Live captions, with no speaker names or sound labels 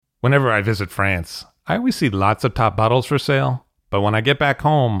Whenever I visit France, I always see lots of top bottles for sale, but when I get back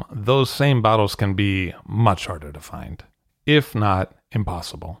home, those same bottles can be much harder to find, if not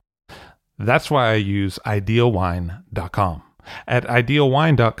impossible. That's why I use idealwine.com. At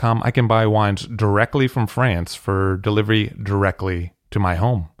idealwine.com, I can buy wines directly from France for delivery directly to my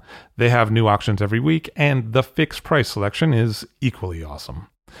home. They have new auctions every week, and the fixed price selection is equally awesome.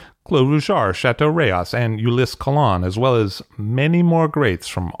 Clos Rougeard, Chateau Rayas, and Ulysse Cologne, as well as many more greats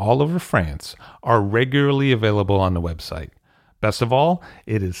from all over France, are regularly available on the website. Best of all,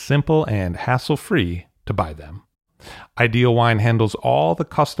 it is simple and hassle-free to buy them. Ideal Wine handles all the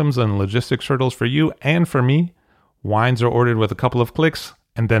customs and logistics hurdles for you and for me. Wines are ordered with a couple of clicks,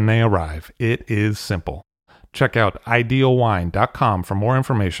 and then they arrive. It is simple. Check out idealwine.com for more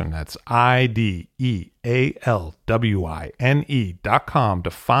information. That's IDEALWINE.com to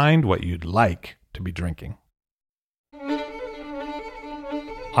find what you'd like to be drinking.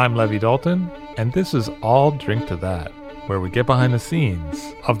 I'm Levi Dalton, and this is All Drink to That, where we get behind the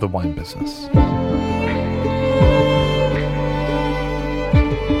scenes of the wine business.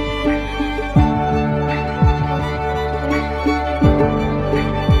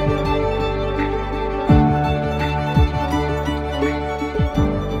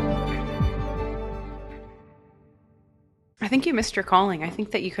 I think you missed your calling. I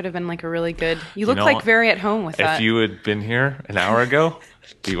think that you could have been like a really good... You look like very at home with that. If you had been here an hour ago,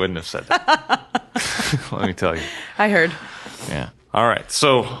 you wouldn't have said that. Let me tell you. I heard. Yeah. All right.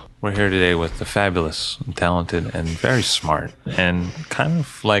 So we're here today with the fabulous, and talented, and very smart, and kind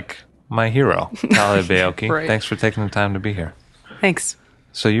of like my hero, Talia Baiocchi. Right. Thanks for taking the time to be here. Thanks.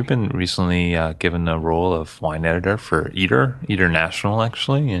 So you've been recently given the role of wine editor for Eater National,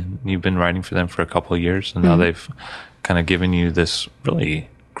 actually, and you've been writing for them for a couple of years, and now they've kind of given you this really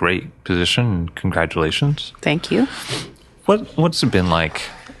great position. Congratulations. Thank you. What's it been like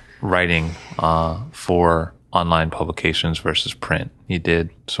writing for online publications versus print? You did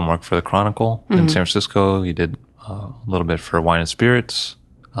some work for the Chronicle in San Francisco. You did a little bit for Wine and Spirits,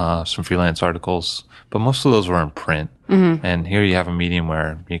 some freelance articles, but most of those were in print. And here you have a medium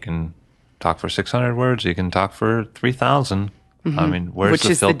where you can talk for 600 words, you can talk for 3,000. I mean, where's the filter?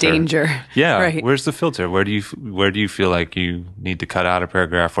 Which is the danger. Yeah, right. Where's the filter? Where do you feel like you need to cut out a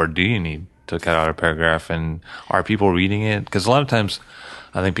paragraph, or do you need to cut out a paragraph? And are people reading it? Because a lot of times,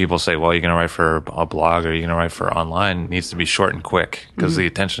 I think people say, "Well, you're going to write for a blog, or you're going to write for online. It needs to be short and quick because the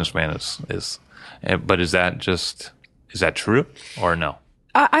attention span is." But is that true or no?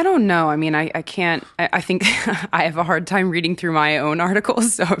 I don't know. I mean, I can't. I think I have a hard time reading through my own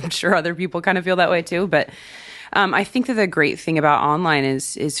articles, so I'm sure other people kind of feel that way too. But I think that the great thing about online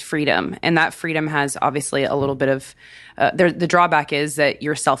is freedom, and that freedom has obviously a little bit of the drawback is that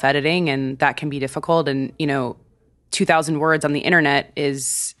you're self-editing, and that can be difficult. And 2,000 words on the internet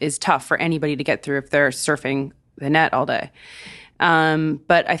is tough for anybody to get through if they're surfing the net all day.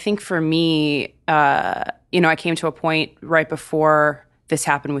 But I think for me, I came to a point right before this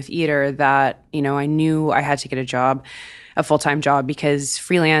happened with Eater that I knew I had to get a full-time job, because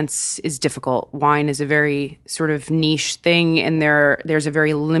freelance is difficult. Wine is a very sort of niche thing, and there's a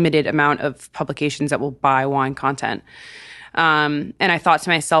very limited amount of publications that will buy wine content. And I thought to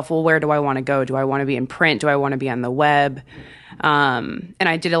myself, well, where do I want to go? Do I want to be in print? Do I want to be on the web? And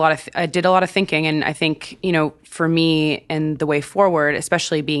I did a lot of thinking, and I think, for me and the way forward,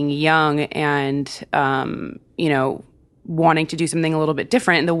 especially being young and, wanting to do something a little bit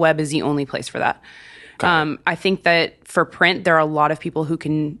different, the web is the only place for that. I think that for print, there are a lot of people who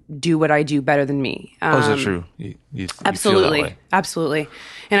can do what I do better than me. Is that true? You absolutely, feel that way? Absolutely.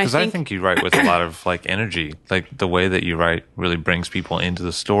 And I think you write with a lot of energy. Like the way that you write really brings people into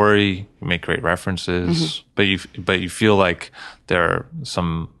the story. You make great references, but you feel like there are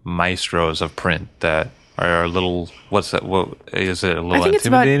some maestros of print that are a little. What's that? What is it? A little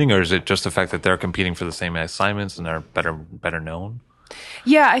intimidating, or is it just the fact that they're competing for the same assignments and they're better known?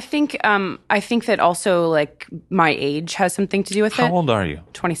 Yeah, I think that also my age has something to do with it. How old are you?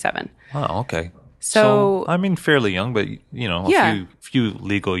 27. Oh, okay. So I mean, fairly young, but a few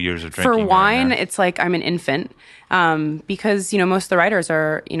legal years of drinking. For wine, it's like I'm an infant, because most of the writers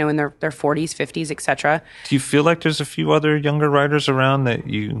are in their 40s, 50s, etc. Do you feel like there's a few other younger writers around that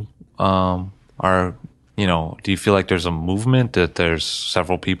you are? Do you feel like there's a movement, that there's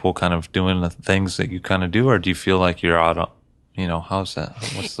several people kind of doing the things that you kind of do, or do you feel like you're out? How's that?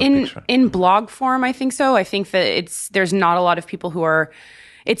 What's the picture? In blog form, I think so. I think that there's not a lot of people who are.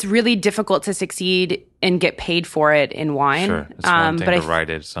 It's really difficult to succeed and get paid for it in wine. Sure, it's one thing to write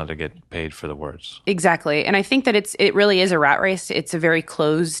it; it's not to get paid for the words. Exactly, and I think that it really is a rat race. It's a very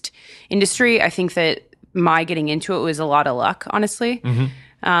closed industry. I think that my getting into it was a lot of luck, honestly.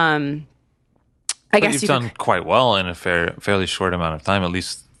 I But guess you've you done could, quite well in a fairly short amount of time, at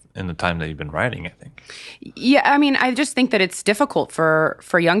least in the time that you've been writing, I think. yeah. I mean, I just think that it's difficult for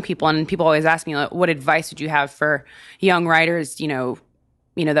young people, and people always ask me, like, what advice would you have for young writers?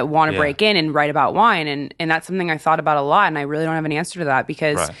 That want to Yeah. break in and write about wine, and that's something I thought about a lot, and I really don't have an answer to that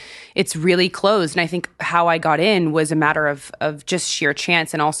because Right. it's really closed. And I think how I got in was a matter of just sheer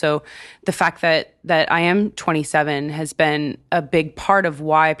chance, and also the fact that I am 27 has been a big part of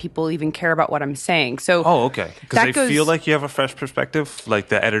why people even care about what I'm saying. So, Oh, okay. Because that they goes- feel like you have a fresh perspective, like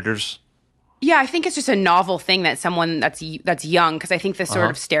the editors. yeah, I think it's just a novel thing that someone that's young, because I think the sort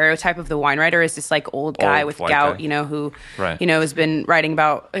of stereotype of the wine writer is this like old guy Old with white gout, guy. who Right. has been writing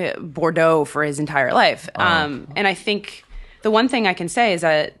about Bordeaux for his entire life. And I think the one thing I can say is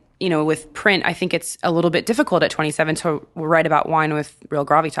that with print, I think it's a little bit difficult at 27 to write about wine with real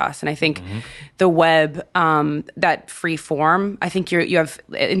gravitas. And I think the web, that free form, I think you have,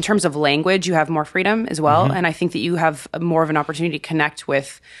 in terms of language, you have more freedom as well. And I think that you have more of an opportunity to connect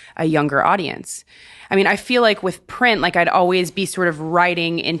with a younger audience. I mean, I feel like with print, like I'd always be sort of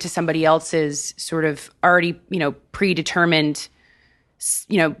writing into somebody else's sort of already, predetermined,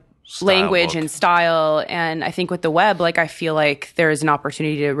 language book. and style. And I think with the web, like I feel like there is an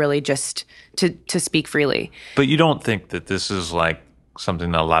opportunity to really just to speak freely. But you don't think that this is like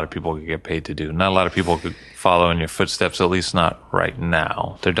something that a lot of people could get paid to do? Not a lot of people could follow in your footsteps, at least not right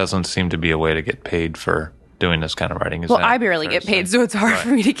now. There doesn't seem to be a way to get paid for doing this kind of writing. Well, I barely get paid, so it's hard Right. for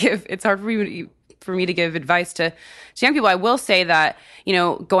me to give. It's hard for me to give advice to young people. I will say that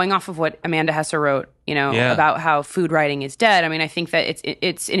going off of what Amanda Hesser wrote, Yeah. about how food writing is dead. I mean, I think that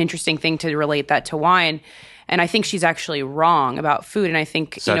it's an interesting thing to relate that to wine, and I think she's actually wrong about food. And I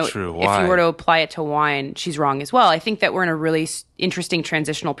think Is that true? if Why? you were to apply it to wine, she's wrong as well. I think that we're in a really interesting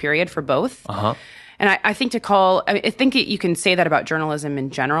transitional period for both. And I think I think you can say that about journalism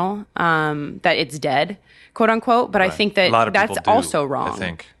in general, that it's dead, quote unquote. But I think A lot that of that's people do, also wrong. I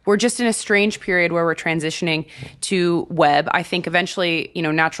think. We're just in a strange period where we're transitioning to web. I think eventually,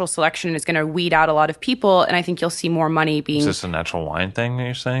 natural selection is going to weed out a lot of people, and I think you'll see more money being. Is this a natural wine thing that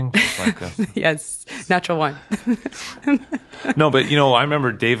you're saying? Just like Yes, natural wine. No, but I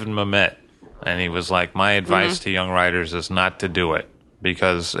remember David Mamet, and he was like, my advice to young writers is not to do it.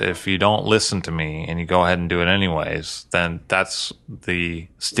 Because if you don't listen to me and you go ahead and do it anyways, then that's the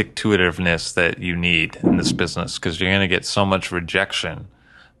stick-to-itiveness that you need in this business. Because you're going to get so much rejection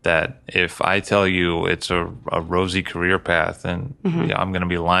that if I tell you it's a rosy career path, then I'm going to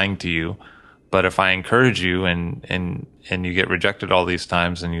be lying to you. But if I encourage you and you get rejected all these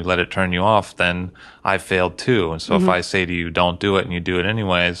times and you let it turn you off, then I failed too. And so if I say to you, don't do it, and you do it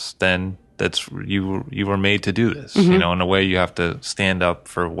anyways, then that's you were made to do this. In a way you have to stand up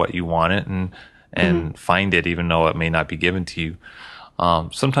for what you want it and find it, even though it may not be given to you.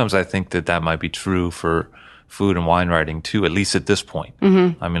 Sometimes I think that might be true for food and wine writing too, at least at this point.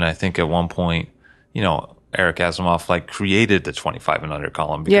 I mean, I think at one point, Eric Asimov created the 25 and under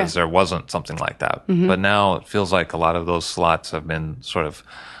column because there wasn't something like that. But now it feels like a lot of those slots have been sort of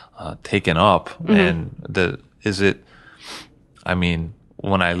taken up. And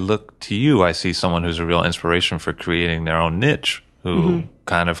when I look to you, I see someone who's a real inspiration for creating their own niche, who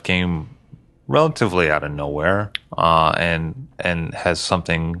kind of came relatively out of nowhere, and has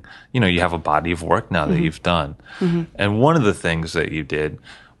something, you have a body of work now that you've done. And one of the things that you did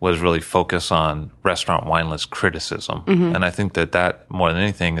was really focus on restaurant wine list criticism. And I think that more than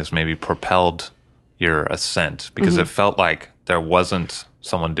anything has maybe propelled your ascent, because it felt like there wasn't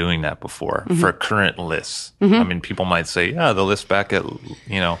someone doing that before for current lists. I mean, people might say, yeah, the list back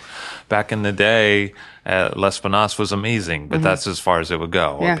in the day at L'Espinasse was amazing, but that's as far as it would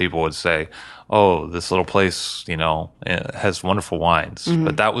go. Or people would say, oh, this little place, it has wonderful wines.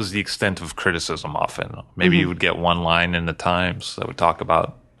 But that was the extent of criticism often. Maybe you would get one line in the Times that would talk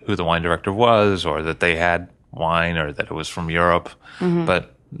about who the wine director was, or that they had wine, or that it was from Europe.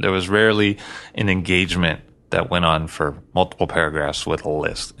 But there was rarely an engagement that went on for multiple paragraphs with a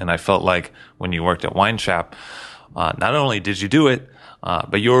list. And I felt like when you worked at Wine Shop, not only did you do it,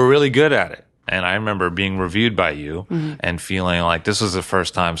 but you were really good at it. And I remember being reviewed by you and feeling like this was the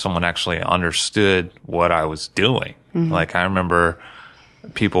first time someone actually understood what I was doing. Like, I remember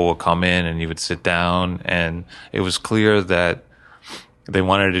people would come in and you would sit down, and it was clear that they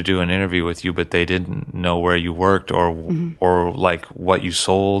wanted to do an interview with you, but they didn't know where you worked or like what you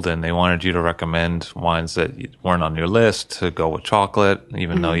sold, and they wanted you to recommend wines that weren't on your list to go with chocolate,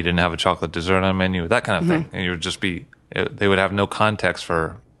 even though you didn't have a chocolate dessert on the menu, that kind of thing. And you would just they would have no context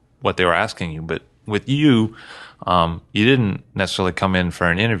for what they were asking you. But with you, you didn't necessarily come in for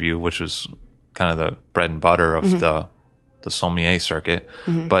an interview, which was kind of the bread and butter of the sommelier circuit,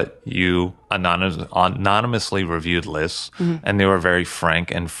 but you anonymously reviewed lists, and they were very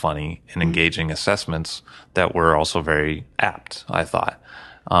frank and funny and engaging assessments that were also very apt, I thought.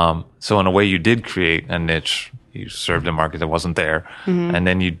 So in a way, you did create a niche. You served a market that wasn't there, and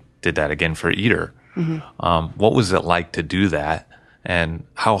then you did that again for Eater. What was it like to do that, and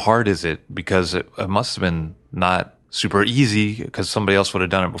how hard is it? Because it must have been not super easy because somebody else would have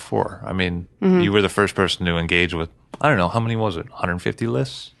done it before. I mean, you were the first person to engage with, I don't know, how many was it? 150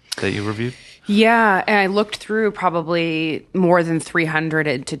 lists that you reviewed? Yeah, and I looked through probably more than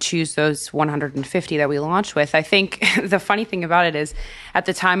 300 to choose those 150 that we launched with. I think the funny thing about it is at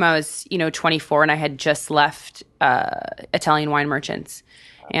the time I was, 24 and I had just left Italian Wine Merchants.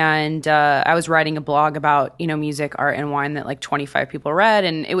 And I was writing a blog about, music, art, and wine that like 25 people read.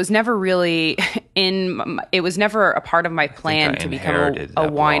 And it was never really it was never a part of my plan to become a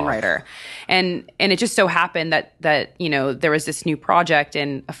wine writer. And it just so happened that there was this new project,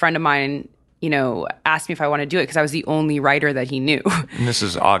 and a friend of mine, asked me if I wanted to do it because I was the only writer that he knew. And this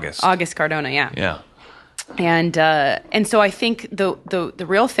is August. August Cardona, yeah. Yeah. And so I think the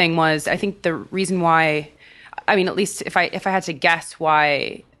real thing was, I think the reason why, I mean, at least if I had to guess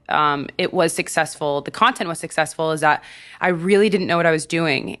why it was successful, the content was successful, is that I really didn't know what I was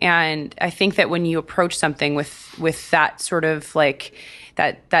doing. And I think that when you approach something with that sort of like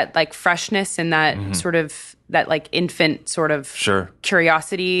that like freshness and that sort of that like infant sort of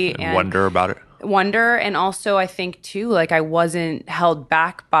curiosity and wonder about it. Wonder, and also I think too, like I wasn't held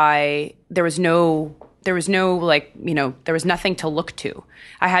back by there was no like, there was nothing to look to.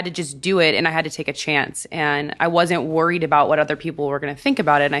 I had to just do it, and I had to take a chance, and I wasn't worried about what other people were going to think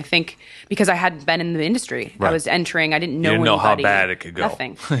about it. And I think because I hadn't been in the industry, I was entering, I didn't know anybody, how bad it could go.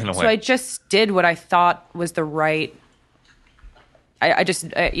 Nothing. So I just did what I thought was the right. I just,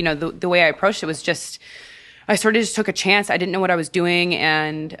 the way I approached it was just, I sort of just took a chance. I didn't know what I was doing,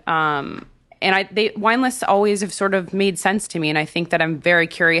 and wine lists always have sort of made sense to me, and I think that I'm very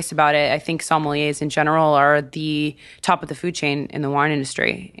curious about it. I think sommeliers in general are the top of the food chain in the wine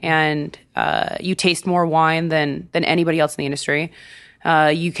industry, and you taste more wine than anybody else in the industry.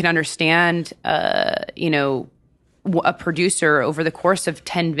 You can understand, a producer over the course of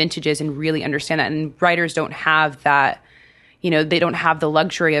 10 vintages and really understand that, and writers don't have that. They don't have the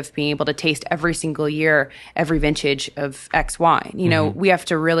luxury of being able to taste every single year, every vintage of X wine. We have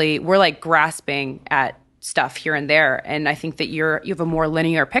to we're like grasping at stuff here and there. And I think that you have a more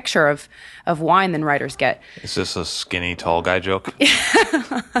linear picture of wine than writers get. Is this a skinny, tall guy joke?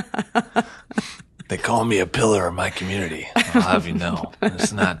 They call me a pillar of my community. I'll have you know.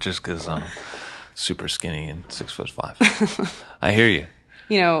 It's not just because I'm super skinny and 6'5". I hear you.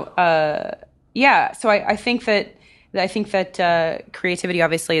 Yeah. So I think that creativity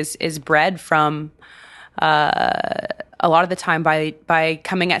obviously is bred from a lot of the time by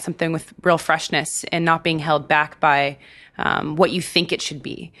coming at something with real freshness and not being held back by what you think it should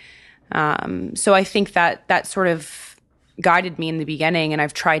be. So I think that sort of guided me in the beginning, and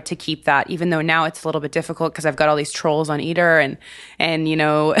I've tried to keep that, even though now it's a little bit difficult because I've got all these trolls on Eater and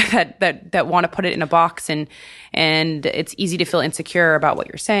that want to put it in a box, and it's easy to feel insecure about what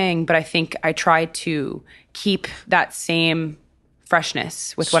you're saying. But I think I try to keep that same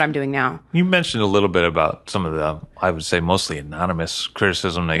freshness with what I'm doing now. You mentioned a little bit about some of the, I would say, mostly anonymous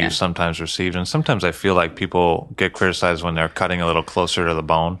criticism that you sometimes received. And sometimes I feel like people get criticized when they're cutting a little closer to the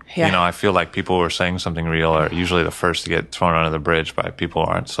bone. Yeah. I feel like people who are saying something real are usually the first to get thrown under the bridge by people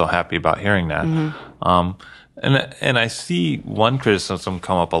who aren't so happy about hearing that. And I see one criticism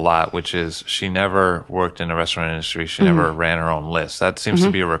come up a lot, which is she never worked in the restaurant industry. She never ran her own list. That seems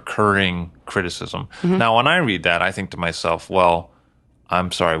to be a recurring criticism. Now, when I read that, I think to myself, well,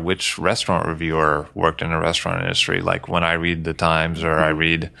 I'm sorry, which restaurant reviewer worked in the restaurant industry? Like when I read the Times or I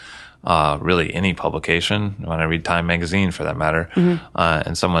read really any publication, when I read Time Magazine for that matter,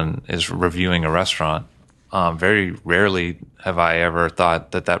 and someone is reviewing a restaurant, very rarely have I ever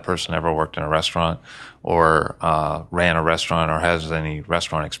thought that person ever worked in a restaurant or ran a restaurant or has any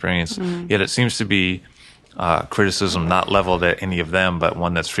restaurant experience. Yet it seems to be criticism not leveled at any of them, but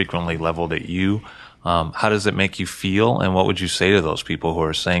one that's frequently leveled at you. How does it make you feel, and what would you say to those people who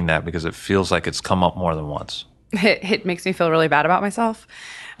are saying that? Because it feels like it's come up more than once. It makes me feel really bad about myself.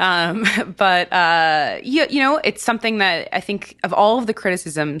 But it's something that I think of all of the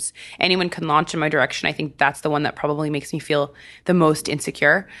criticisms anyone can launch in my direction, I think that's the one that probably makes me feel the most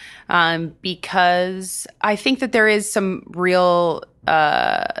insecure. Because I think that there is some real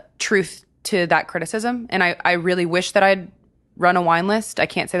truth to that criticism. And I really wish that I'd run a wine list. I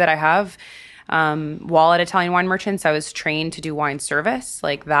can't say that I have. While at Italian Wine Merchants, I was trained to do wine service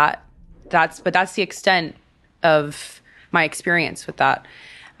like that. That's the extent of my experience with that.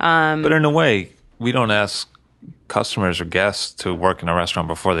 But in a way, we don't ask customers or guests to work in a restaurant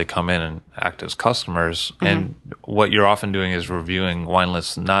before they come in and act as customers. And what you're often doing is reviewing wine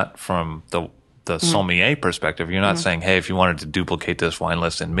lists not from the sommelier perspective. You're not saying, hey, if you wanted to duplicate this wine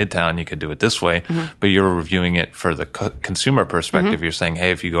list in Midtown, you could do it this way. But you're reviewing it for the consumer perspective. You're saying,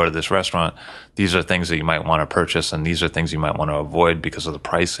 hey, if you go to this restaurant, these are things that you might want to purchase, and these are things you might want to avoid because of the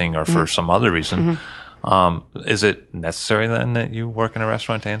pricing or for some other reason. Is it necessary then that you work in a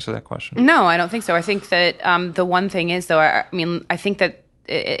restaurant to answer that question? No, I don't think so. I think that the one thing is, though, I mean, I think that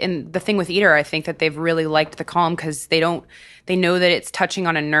in the thing with Eater, I think that they've really liked the column because they know that it's touching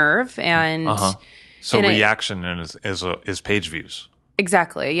on a nerve, and so reaction is page views.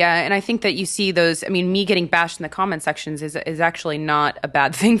 Exactly, yeah, and I think that you see those. I mean, me getting bashed in the comment sections is actually not a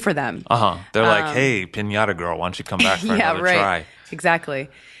bad thing for them. They're like, hey, Pinata Girl, why don't you come back for another try? Exactly.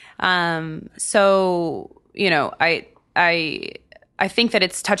 So, you know, I think that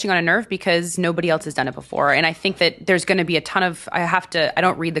it's touching on a nerve because nobody else has done it before. And I think that there's going to be a ton of, I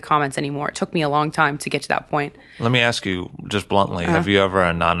don't read the comments anymore. It took me a long time to get to that point. Let me ask you just bluntly, have you ever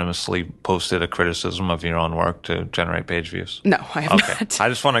anonymously posted a criticism of your own work to generate page views? No, I have not. I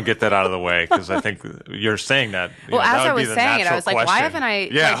just want to get that out of the way because I think you're saying that. Well, that as I was saying it, I was like, why question. haven't I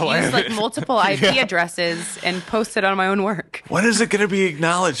used like multiple IP addresses and posted on my own work? When is it going to be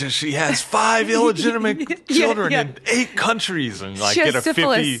acknowledged that she has 5 illegitimate children in 8 countries and like get a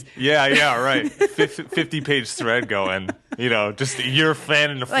syphilis. 50-page thread going? You know, just you're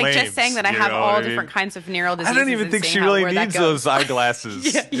fanning the flames. Like just saying that I have all different kinds of venereal diseases. I don't even think she really needs those eyeglasses.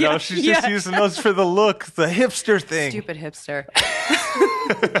 She's just using those for the look, the hipster thing. Stupid hipster.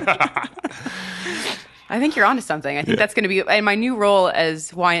 I think you're onto something. I think that's going to be in my new role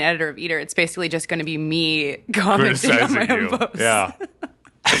as wine editor of Eater. It's basically just going to be me commenting on my own posts. Yeah.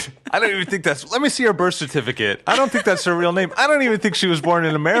 I don't even think that's. Let me see her birth certificate. I don't think that's her real name. I don't even think she was born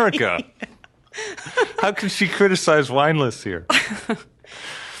in America. How can she criticize wine lists here?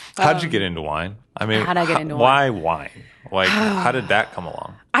 How'd you get into wine? I mean, how'd I get into why wine? Like, how did that come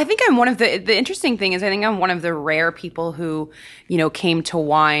along? I think I'm one of the interesting thing is I think I'm one of the rare people who, you know, came to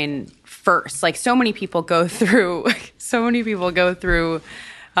wine first. Like so many people go through,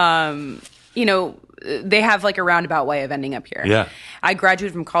 you know, they have like a roundabout way of ending up here. Yeah. I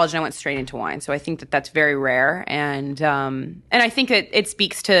graduated from college and I went straight into wine. So I think that that's very rare. And I think that it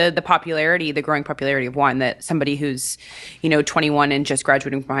speaks to the growing popularity of wine, that somebody who's, you know, 21 and just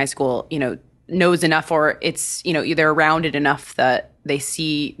graduating from high school, you know, knows enough, or it's, you know, either around it enough that they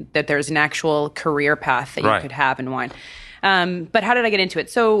see that there's an actual career path that you could have in wine. But how did I get into it?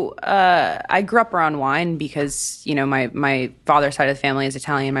 So I grew up around wine because, you know, my father's side of the family is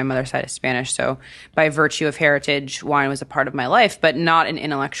Italian, my mother's side is Spanish. So by virtue of heritage, wine was a part of my life, but not an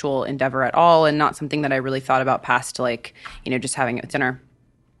intellectual endeavor at all, and not something that I really thought about past like, you know, just having it with dinner.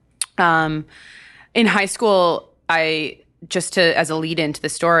 In high school, as a lead into the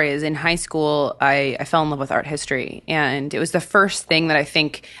story, is in high school, I fell in love with art history. And it was the first thing that I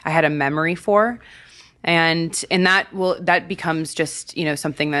think I had a memory for. And that becomes just, you know,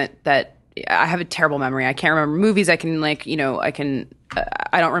 something that I have a terrible memory. I can't remember movies. I can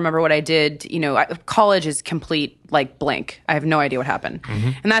I don't remember what I did. You know, college is complete like blank. I have no idea what happened.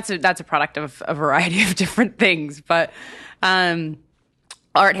 And that's a product of a variety of different things. But,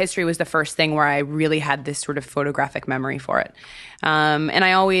 art history was the first thing where I really had this sort of photographic memory for it. And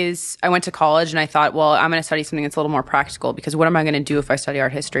I went to college and I thought, well, I'm going to study something that's a little more practical, because what am I going to do if I study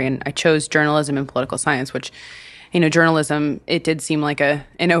art history? And I chose journalism and political science, which, you know, journalism, it did seem like an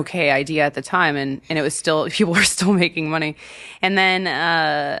okay idea at the time. And it was still, people were still making money. And then,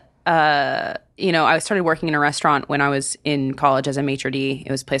 you know, I started working in a restaurant when I was in college as a maitre d'. It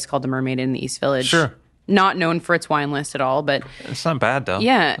was a place called the Mermaid in the East Village. Sure. Not known for its wine list at all, but it's not bad though.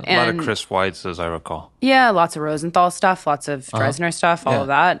 Yeah, a lot of Chris Whites, as I recall. Yeah, lots of Rosenthal stuff, lots of Dresner stuff, all of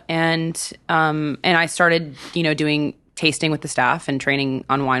that, and I started, you know, doing tasting with the staff and training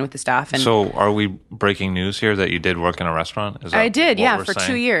on wine with the staff. And so, are we breaking news here that you did work in a restaurant? Is that I did, yeah, for saying?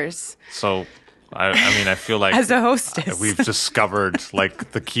 2 years. So. I mean, I feel like as a hostess, we've discovered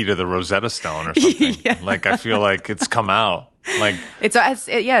like the key to the Rosetta Stone or something. Yeah. Like I feel like it's come out. Like it's out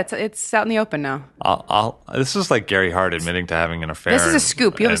in the open now. This is like Gary Hart admitting to having an affair. This is a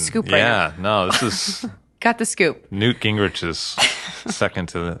scoop. You have a scoop right now. Yeah, no, this is got the scoop. Newt Gingrich is second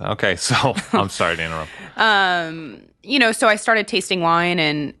to the. Okay, so I'm sorry to interrupt. You know, so I started tasting wine,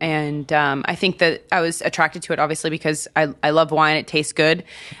 and I think that I was attracted to it obviously because I love wine. It tastes good,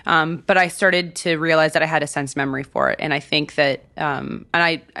 but I started to realize that I had a sense memory for it, and I think that and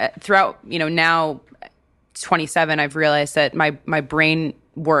I throughout, you know, now 27, I've realized that my brain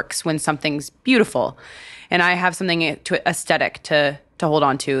works when something's beautiful, and I have something to aesthetic to hold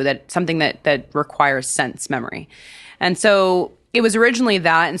on to, that something that requires sense memory. And so it was originally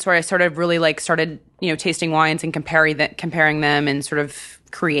that, and so I started really tasting wines and comparing them, and sort of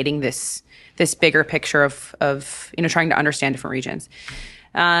creating this bigger picture of trying to understand different regions.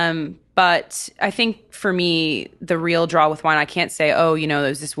 But I think for me, the real draw with wine, I can't say,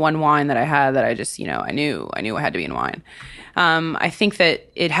 there's this one wine that I had that I just, I knew it had to be in wine. I think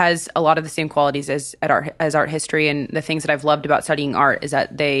that it has a lot of the same qualities as art history, and the things that I've loved about studying art is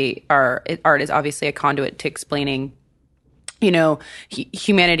that art is obviously a conduit to explaining,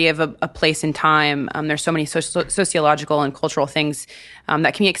 humanity of a place and time. There's so many sociological and cultural things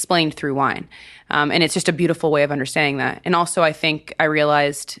that can be explained through wine. And it's just a beautiful way of understanding that. And also, I think I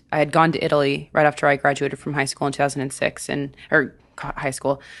realized I had gone to Italy right after I graduated from high school in 2006,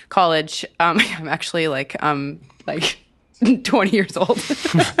 college. I'm actually like 20 years old.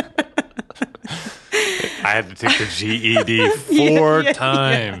 I had to take the GED four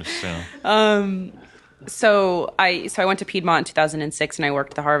times. Yeah. So I went to Piedmont in 2006, and I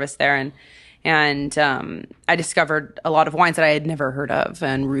worked the harvest there, and I discovered a lot of wines that I had never heard of,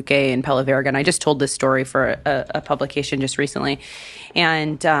 and Ruque and Pella Verga. And I just told this story for a publication just recently,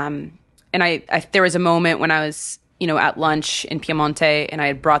 and I there was a moment when I was at lunch in Piemonte, and I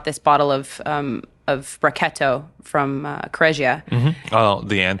had brought this bottle of Bracchetto from Careggia. Mm-hmm. Oh,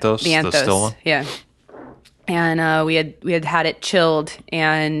 the Anthos, the still one? Yeah. And we had it chilled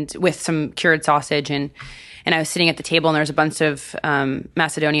and with some cured sausage, and I was sitting at the table, and there was a bunch of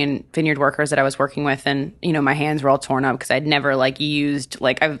Macedonian vineyard workers that I was working with, and my hands were all torn up because I'd never used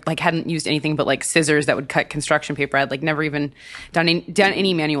I hadn't used anything but scissors that would cut construction paper. I'd never even done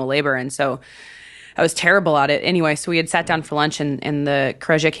any manual labor, and so I was terrible at it. Anyway, so we had sat down for lunch, and the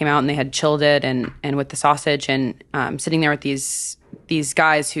Careggia came out, and they had chilled it and with the sausage, and sitting there with these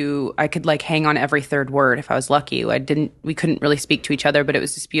guys who I could hang on every third word if I was lucky. We couldn't really speak to each other, but it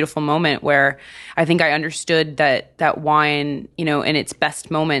was this beautiful moment where I think I understood that wine, in its best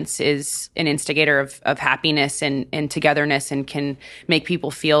moments, is an instigator of happiness and togetherness, and can make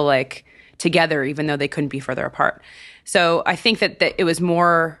people feel together even though they couldn't be further apart. So I think that it was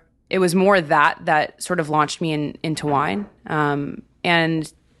more that sort of launched me into wine.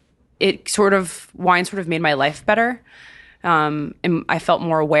 And wine sort of made my life better. And I felt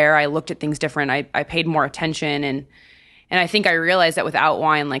more aware. I looked at things different. I paid more attention, and I think I realized that without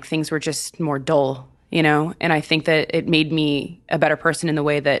wine, things were just more dull, and I think that it made me a better person in the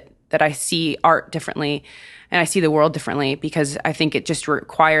way that I see art differently, and I see the world differently, because I think it just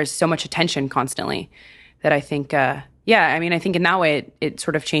requires so much attention constantly that I think, I think in that way it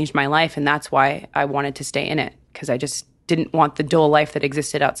sort of changed my life, and that's why I wanted to stay in it, because I just didn't want the dull life that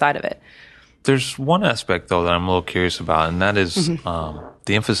existed outside of it. There's one aspect, though, that I'm a little curious about, and that is the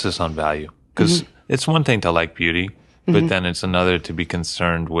emphasis on value. Because it's one thing to like beauty, but then it's another to be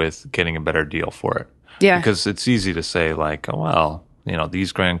concerned with getting a better deal for it. Yeah. Because it's easy to say,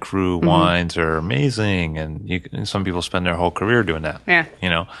 these Grand Cru wines are amazing, and some people spend their whole career doing that.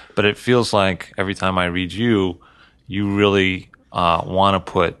 Yeah. But it feels like every time I read you really want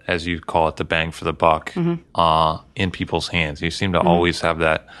to put, as you call it, the bang for the buck in people's hands. You seem to always have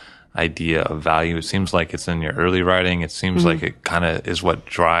that idea of value. It seems like it's in your early writing. It seems like it kind of is what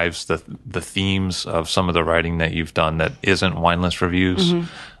drives the themes of some of the writing that you've done that isn't wine list reviews.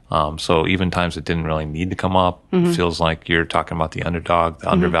 So even times it didn't really need to come up, it feels like you're talking about the underdog,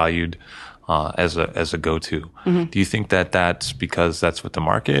 the undervalued, as a go-to. Do you think that that's because that's what the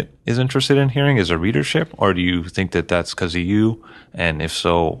market is interested in hearing as a readership, or do you think that that's because of you? And if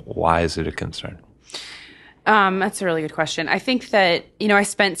so, why is it a concern? That's a really good question. I think that, I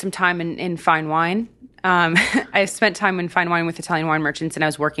spent some time in fine wine. I spent time in fine wine with Italian wine merchants, and I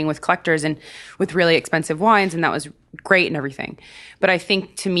was working with collectors and with really expensive wines, and that was great and everything. But I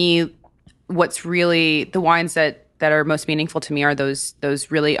think, to me, what's really the wines that are most meaningful to me are those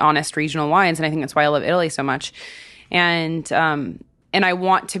really honest regional wines, and I think that's why I love Italy so much. And I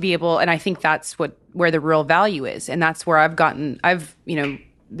want to be able, and I think that's where the real value is, and that's where I've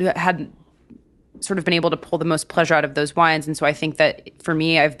had sort of been able to pull the most pleasure out of those wines. And so I think that for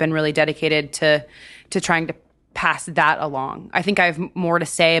me, I've been really dedicated to trying to pass that along. I think I have more to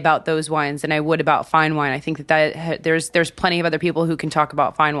say about those wines than I would about fine wine. I think that there's plenty of other people who can talk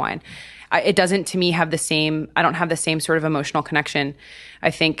about fine wine. It doesn't, to me, I don't have the same sort of emotional connection.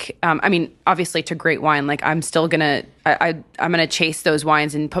 I think, obviously to great wine, I'm still I'm gonna chase those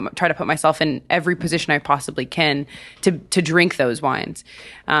wines and try to put myself in every position I possibly can to drink those wines.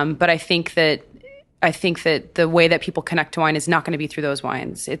 But I think that I think that the way that people connect to wine is not going to be through those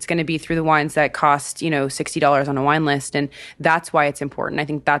wines. It's going to be through the wines that cost, $60 on a wine list. And that's why it's important. I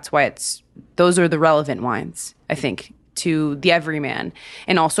think that's why those are the relevant wines, I think, to the everyman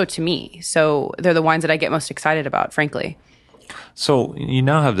and also to me. So they're the wines that I get most excited about, frankly. So you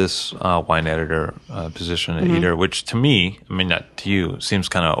now have this wine editor position at Eater, which to me, I mean, not to you, seems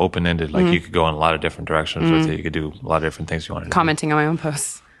kind of open-ended. Like you could go in a lot of different directions with it. You could do a lot of different things you wanted to do. Commenting on my own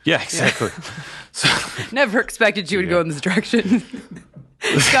posts. Yeah, exactly. Yeah. So, never expected you would go in this direction.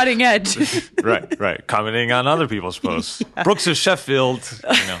 Cutting edge. Right. Commenting on other people's posts. Yeah. Brooks of Sheffield,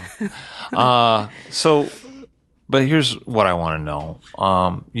 but here's what I want to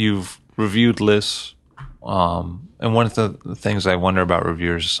know. You've reviewed lists, and one of the things I wonder about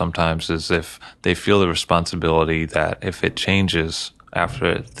reviewers sometimes is if they feel the responsibility that if it changes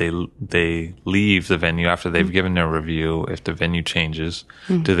after they leave the venue, after they've given their review, if the venue changes,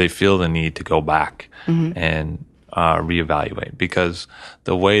 do they feel the need to go back and reevaluate? Because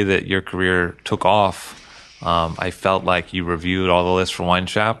the way that your career took off, I felt like you reviewed all the lists for Wine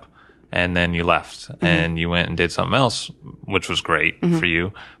Shop and then you left and you went and did something else, which was great for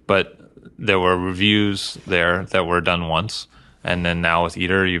you. But there were reviews there that were done once. And then now with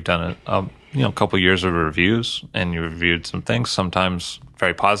Eater, you've done a couple years of reviews, and you reviewed some things, sometimes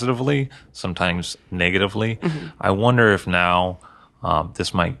very positively, sometimes negatively. I wonder if now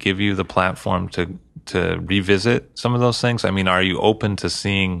this might give you the platform to revisit some of those things. I mean, are you open to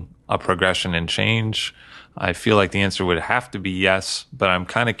seeing a progression and change? I feel like the answer would have to be yes, but I'm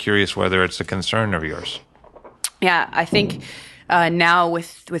kind of curious whether it's a concern of yours. Yeah, I think now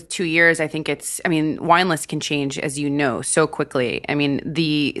with 2 years, I think wine lists can change, as you know, so quickly. I mean,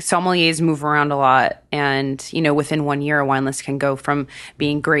 the sommeliers move around a lot, and, within 1 year, a wine list can go from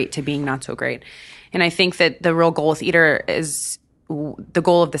being great to being not so great. And I think that the real goal with Eater is the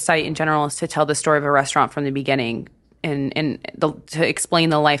goal of the site in general is to tell the story of a restaurant from the beginning and to explain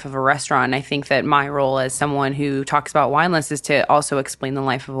the life of a restaurant. And I think that my role as someone who talks about wine lists is to also explain the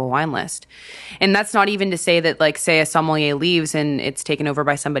life of a wine list. And that's not even to say that, like, say a sommelier leaves and it's taken over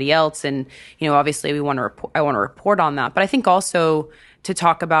by somebody else. And, obviously I want to report on that. But I think also to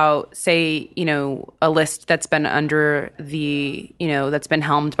talk about, say, a list that's been under that's been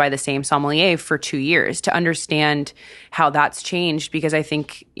helmed by the same sommelier for 2 years, to understand how that's changed, because I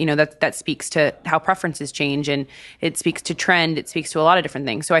think, that speaks to how preferences change, and it speaks to trend. It speaks to a lot of different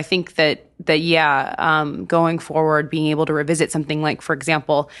things. So I think that going forward, being able to revisit something like, for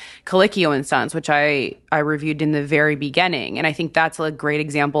example, Colicchio and Sons, which I reviewed in the very beginning. And I think that's a great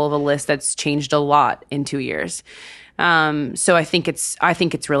example of a list that's changed a lot in 2 years. So I think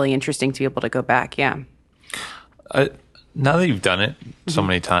it's really interesting to be able to go back. Yeah. Now that you've done it so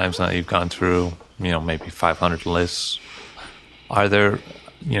many times, now that you've gone through, maybe 500 lists, are there,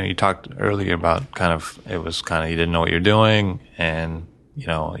 you talked earlier about you didn't know what you're doing, and,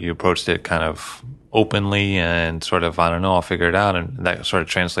 you approached it kind of openly and sort of, I don't know, I'll figure it out. And that sort of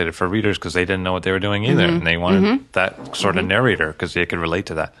translated for readers because they didn't know what they were doing either. And they wanted that sort of narrator because they could relate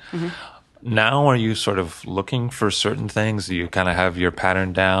to that. Now, are you sort of looking for certain things? Do you kind of have your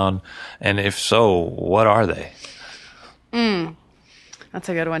pattern down? And if so, what are they? That's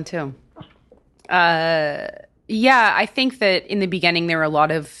a good one, too. Yeah, I think that in the beginning, there were a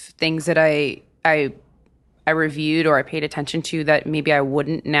lot of things that I reviewed or I paid attention to that maybe I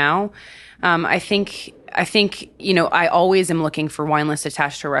wouldn't now. I think, I always am looking for wine lists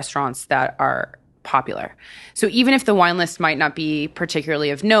attached to restaurants that are popular. So even if the wine list might not be particularly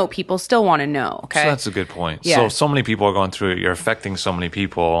of note, people still want to know. Okay, so that's a good point. Yeah. So many people are going through it. You're affecting so many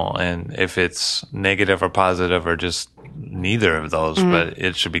people, and if it's negative or positive or just neither of those, but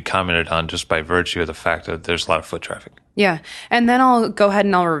it should be commented on just by virtue of the fact that there's a lot of foot traffic. Yeah, and then I'll go ahead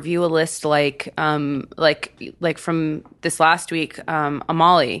and I'll review a list like from this last week,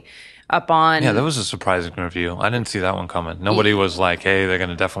 Amali. Up on. Yeah, that was a surprising review. I didn't see that one coming. Nobody was like, hey, they're going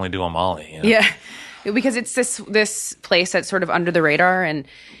to definitely do Amali. Yeah, because it's this place that's sort of under the radar, and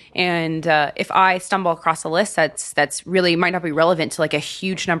if I stumble across a list that's really might not be relevant to like a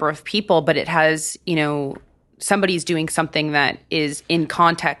huge number of people, but it has, somebody's doing something that is in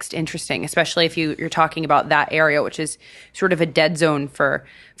context interesting, especially if you're talking about that area, which is sort of a dead zone for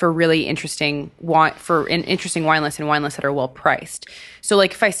really interesting wine, for interesting wine lists and wine lists that are well priced. So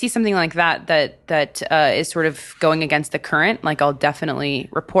like if I see something like that is sort of going against the current, like I'll definitely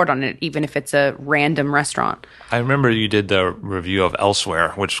report on it, even if it's a random restaurant. I remember you did the review of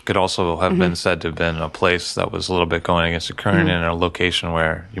Elsewhere, which could also have been said to have been a place that was a little bit going against the current in a location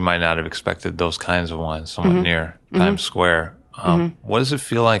where you might not have expected those kinds of wines, somewhat near Times Square. What does it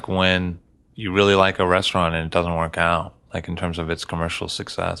feel like when you really like a restaurant and it doesn't work out, like in terms of its commercial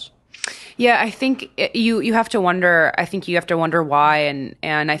success? Yeah, I think you have to wonder. I think you have to wonder why,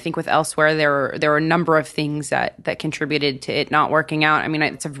 and I think with Elsewhere there were a number of things that contributed to it not working out. I mean,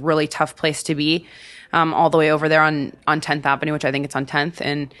 it's a really tough place to be, all the way over there on 10th Avenue, which I think it's on 10th,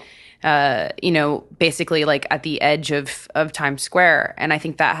 and basically like at the edge of Times Square, and I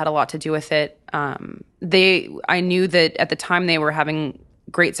think that had a lot to do with it. I knew that at the time they were having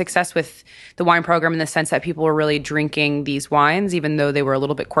great success with the wine program in the sense that people were really drinking these wines, even though they were a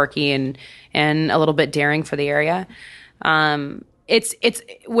little bit quirky and a little bit daring for the area. It's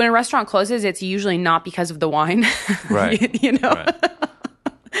when a restaurant closes, it's usually not because of the wine, right? Right.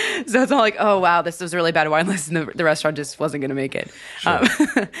 So it's not like, oh wow, this was a really bad wine list, and the restaurant just wasn't going to make it. Sure.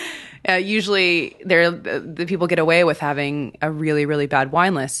 Usually, the people get away with having a really, really bad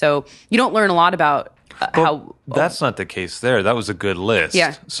wine list. So you don't learn a lot about how. That's not the case there. That was a good list.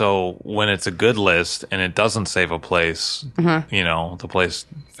 Yeah. So when it's a good list and it doesn't save a place, the place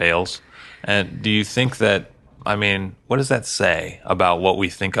fails. And do you think that? I mean, what does that say about what we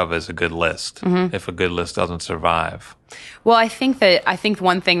think of as a good list if a good list doesn't survive? Well, I think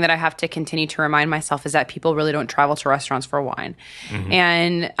one thing that I have to continue to remind myself is that people really don't travel to restaurants for wine,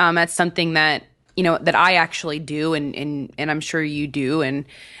 and that's something that that I actually do, and I'm sure you do, and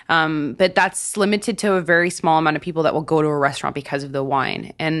but that's limited to a very small amount of people that will go to a restaurant because of the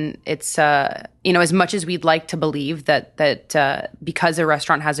wine, and it's as much as we'd like to believe that because a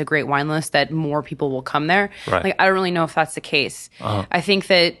restaurant has a great wine list that more people will come there. Right. Like I don't really know if that's the case. I think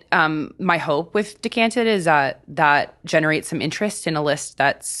that my hope with Decanted is that generates some interest in a list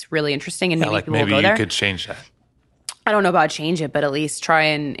that's really interesting, and maybe people will go there. Maybe you could change that. I don't know about change it, but at least try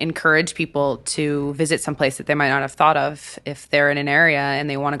and encourage people to visit some place that they might not have thought of if they're in an area and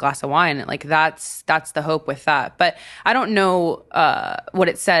they want a glass of wine. Like that's the hope with that. But I don't know what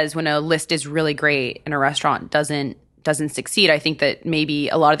it says when a list is really great and a restaurant doesn't succeed. I think that maybe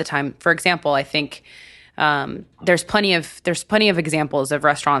a lot of the time, for example, I think there's plenty of examples of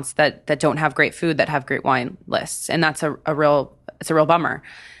restaurants that don't have great food that have great wine lists, and that's a real bummer.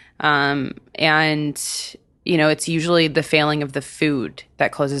 It's usually the failing of the food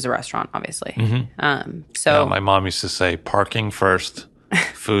that closes a restaurant, obviously. My mom used to say parking first,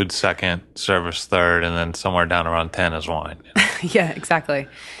 food second, service third, and then somewhere down around 10 is wine. Yeah, exactly.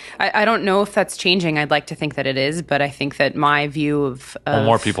 I don't know if that's changing. I'd like to think that it is, but I think that my view of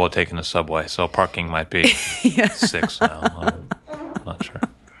more people are taking the subway, so parking might be 6 now. I'm not sure.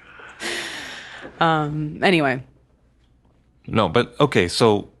 Anyway. No, but okay,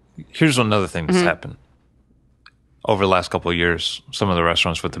 so here's another thing that's happened. Over the last couple of years, some of the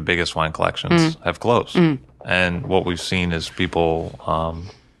restaurants with the biggest wine collections have closed. And what we've seen is people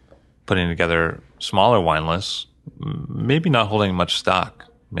putting together smaller wine lists, maybe not holding much stock,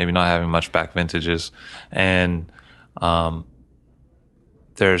 maybe not having much back vintages. And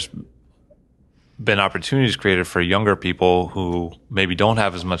there's been opportunities created for younger people who maybe don't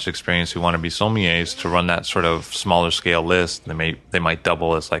have as much experience, who want to be sommeliers, to run that sort of smaller scale list. They might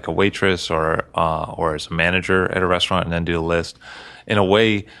double as like a waitress or as a manager at a restaurant and then do the list. In a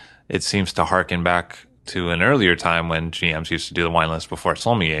way, it seems to harken back to an earlier time when GMs used to do the wine list before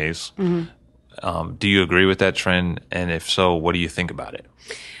sommeliers. Do you agree with that trend? And if so, what do you think about it?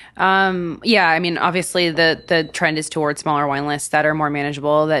 Yeah, I mean, obviously the trend is towards smaller wine lists that are more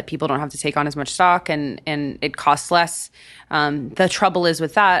manageable, that people don't have to take on as much stock and it costs less. The trouble is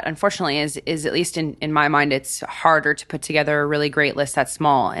with that, unfortunately, is at least in my mind, it's harder to put together a really great list that's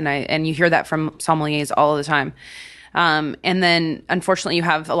small. And you hear that from sommeliers all the time. And then unfortunately you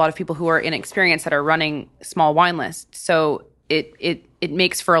have a lot of people who are inexperienced that are running small wine lists. So it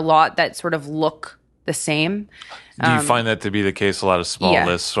makes for a lot that sort of look the same. Do you find that to be the case? A lot of small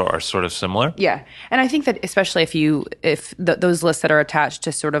lists are sort of similar? Yeah. And I think that especially if those lists that are attached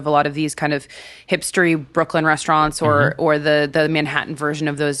to sort of a lot of these kind of hipstery Brooklyn restaurants or the Manhattan version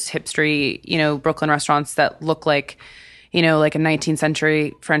of those hipstery, Brooklyn restaurants that look like, like a 19th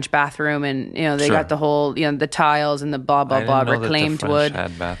century French bathroom, and, they got the whole, the tiles and the blah, blah, blah, reclaimed wood.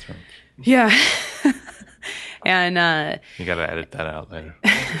 Had bathroom. Yeah. And you got to edit that out later.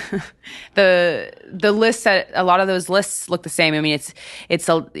 The lists, that a lot of those lists look the same. I mean, it's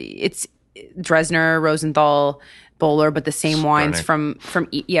Dresner, Rosenthal, Bowler, but the same wines from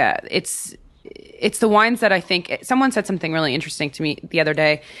it's the wines that I think someone said something really interesting to me the other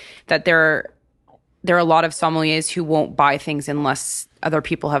day, that there are a lot of sommeliers who won't buy things unless other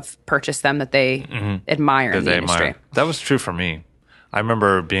people have purchased them that they admire in the industry. That was true for me. I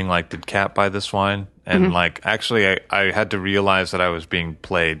remember being like, did Kat buy this wine? And actually I had to realize that I was being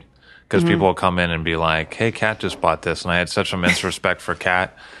played, because people would come in and be like, hey, Kat just bought this. And I had such immense respect for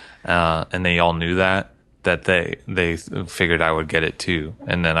Kat, and they all knew that. that they figured I would get it too,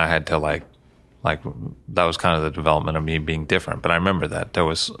 and then I had to like that was kind of the development of me being different. But I remember that there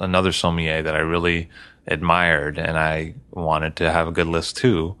was another sommelier that I really admired, and I wanted to have a good list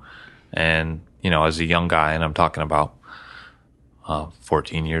too. And as a young guy, and I'm talking about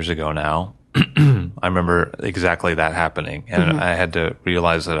 14 years ago now, I remember exactly that happening, and I had to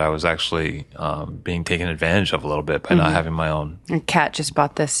realize that I was actually being taken advantage of a little bit by not having my own. And Kat just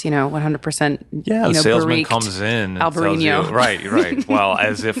bought this, 100%. Yeah, the salesman comes in and Albarino. tells you, right. Well,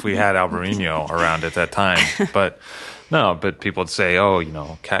 as if we had Albarino around at that time, but no. But people would say,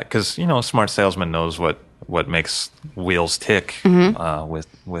 "Oh, Kat," because a smart salesman knows what makes wheels tick with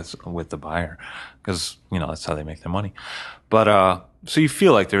the buyer, because that's how they make their money. But so you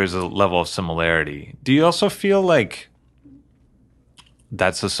feel like there is a level of similarity. Do you also feel like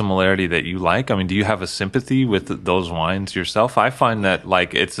that's a similarity that you like? I mean, do you have a sympathy with those wines yourself? I find that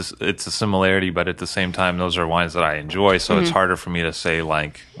like it's a similarity, but at the same time, those are wines that I enjoy. So it's harder for me to say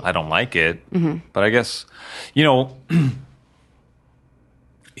like I don't like it. But I guess it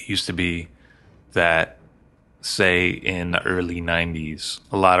used to be that, say, in the early 90s,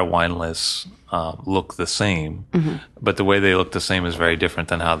 a lot of wine lists look the same, but the way they look the same is very different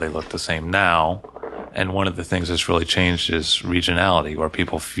than how they look the same now. And one of the things that's really changed is regionality, where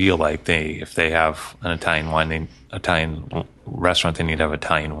people feel like if they have an Italian restaurant, they need to have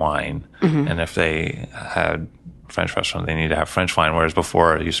Italian wine. And if they had French restaurant, they need to have French wine, whereas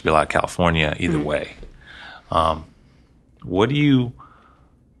before it used to be a lot of California either way. What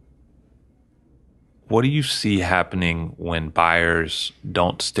do you see happening when buyers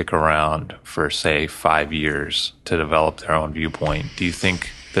don't stick around for, say, 5 years to develop their own viewpoint? Do you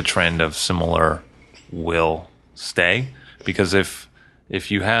think the trend of similar will stay? Because if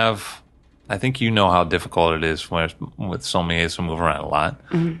you have, I think how difficult it is with sommeliers to move around a lot.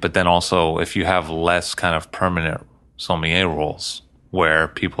 But then also, if you have less kind of permanent sommelier roles, where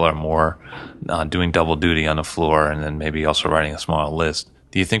people are more doing double duty on the floor and then maybe also writing a smaller list,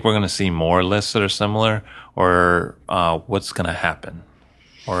 do you think we're going to see more lists that are similar, or what's going to happen?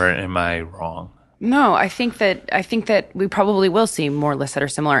 Or am I wrong? No, I think that we probably will see more lists that are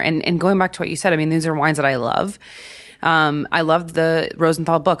similar. And going back to what you said, I mean, these are wines that I love. I love the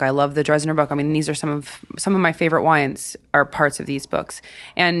Rosenthal book. I love the Dresdner book. I mean, these are some of my favorite wines are parts of these books.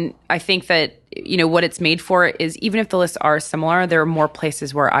 And I think that, what it's made for is, even if the lists are similar, there are more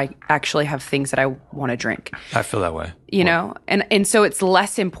places where I actually have things that I want to drink. I feel that way. And so it's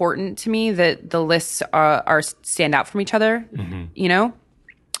less important to me that the lists are stand out from each other,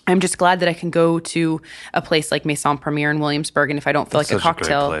 I'm just glad that I can go to a place like Maison Premier in Williamsburg, and if I don't feel like a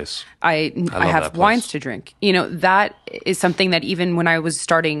cocktail, I have wines to drink. That is something that even when I was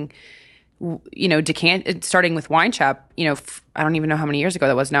starting, starting with Wine Shop, I don't even know how many years ago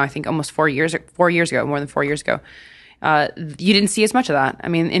that was now. I think almost 4 years ago, more than 4 years ago. You didn't see as much of that. I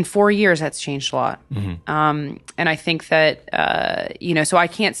mean, in 4 years, that's changed a lot. And I think that, so I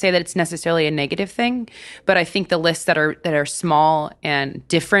can't say that it's necessarily a negative thing, but I think the lists that are small and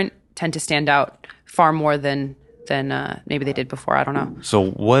different tend to stand out far more than maybe they did before. I don't know.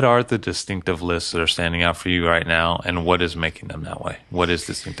 So what are the distinctive lists that are standing out for you right now, and what is making them that way? What is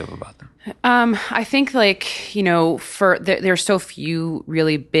distinctive about them? I think there's so few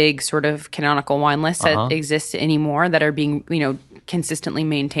really big sort of canonical wine lists that exist anymore that are being, consistently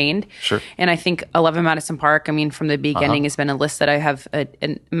maintained. Sure. And I think 11 Madison Park, I mean, from the beginning has been a list that I have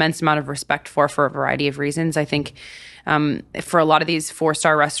an immense amount of respect for a variety of reasons. I think for a lot of these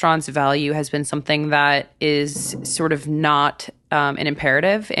 4-star restaurants, value has been something that is sort of not an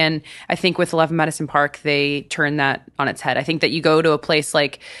imperative. And I think with 11 Madison Park, they turn that on its head. I think that you go to a place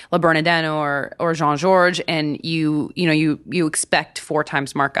like La Bernardin or Jean Georges, and you expect 4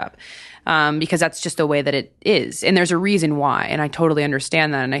 times markup. Because that's just the way that it is. And there's a reason why. And I totally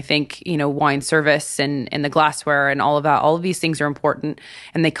understand that. And I think, wine service and the glassware and all of that, all of these things are important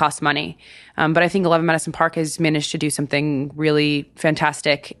and they cost money. But I think 11 Madison Park has managed to do something really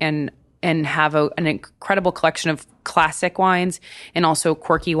fantastic and have an incredible collection of classic wines and also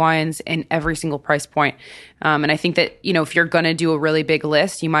quirky wines in every single price point. And I think that, if you're going to do a really big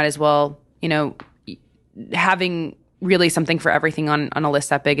list, you might as well, having really something for everything on a list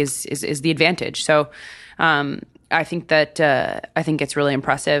that big is the advantage. So I think that I think it's really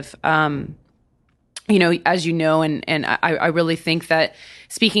impressive. As and I really think that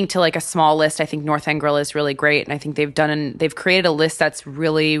speaking to like a small list, I think North End Grill is really great, and I think they've created a list that's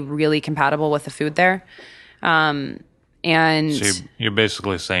really, really compatible with the food there. And So you're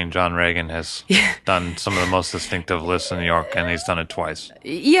basically saying John Reagan has done some of the most distinctive lists in New York, and he's done it twice.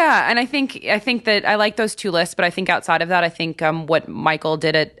 yeah, and I think that I like those two lists, but I think outside of that, I think what Michael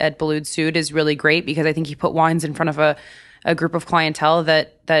did at Balud Sud is really great, because I think he put wines in front of a group of clientele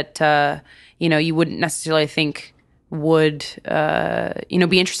that you wouldn't necessarily think would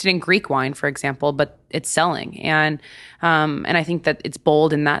be interested in Greek wine, for example, but it's selling, and I think that it's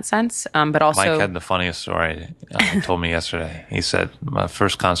bold in that sense. But also, Mike had the funniest story. He told me yesterday. He said, my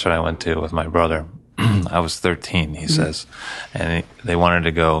first concert I went to with my brother, I was 13, he says, and they wanted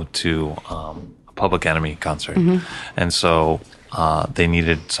to go to a Public Enemy concert, and so they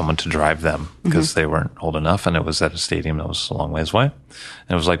needed someone to drive them because they weren't old enough, and it was at a stadium that was a long ways away. And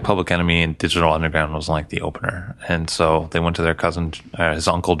it was like Public Enemy and Digital Underground was like the opener. And so they went to their cousin, his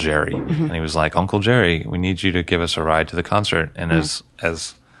Uncle Jerry, and he was like, Uncle Jerry, we need you to give us a ride to the concert. And as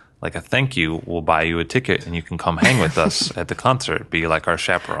like a thank you, we'll buy you a ticket and you can come hang with us at the concert, be like our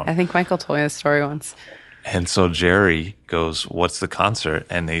chaperone. I think Michael told me this story once. And so Jerry goes, what's the concert?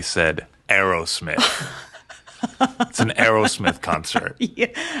 And they said, Aerosmith. It's an Aerosmith concert.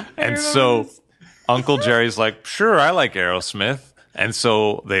 Yeah, and so Uncle Jerry's like, sure, I like Aerosmith. And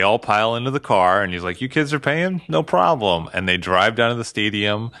so they all pile into the car, and he's like, you kids are paying? No problem. And they drive down to the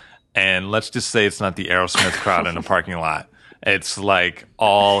stadium, and let's just say it's not the Aerosmith crowd in the parking lot. It's like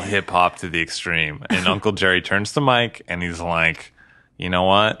all hip hop to the extreme. And Uncle Jerry turns to Mike, and he's like, you know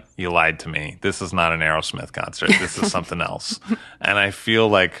what? You lied to me. This is not an Aerosmith concert. This is something else. And I feel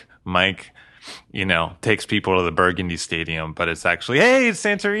like Mike, takes people to the Burgundy Stadium, but it's actually, hey, it's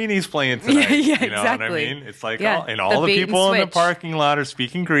Santorini's playing tonight. Yeah, you know exactly. what I mean? It's like, Yeah, all the bait and people in the switch. parking lot are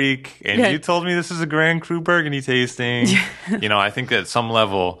speaking Greek, and Yeah. you told me this is a Grand Cru Burgundy tasting. I think that at some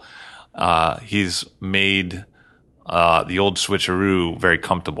level, he's made the old switcheroo very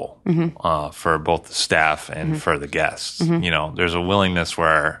comfortable for both the staff and for the guests. There's a willingness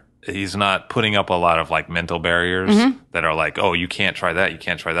where he's not putting up a lot of like mental barriers that are like, oh, you can't try that. You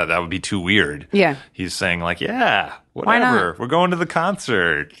can't try that. That would be too weird. Yeah. He's saying like, yeah, Why whatever. not? We're going to the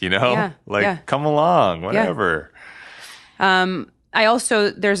concert, Yeah, yeah. come along, whatever. I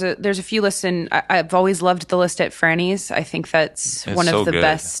also there's a few lists, and I've always loved the list at Franny's. I think that's It's one so of the good.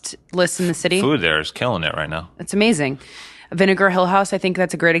 best lists in the city. Food there is killing it right now. It's amazing. Vinegar Hill House, I think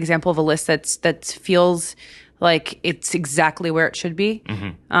that's a great example of a list that feels like it's exactly where it should be.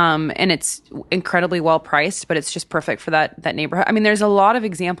 And it's incredibly well priced, but it's just perfect for that neighborhood. I mean, there's a lot of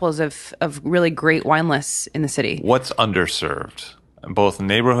examples of really great wine lists in the city. What's underserved? Both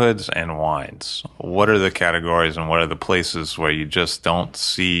neighborhoods and wines. What are the categories and what are the places where you just don't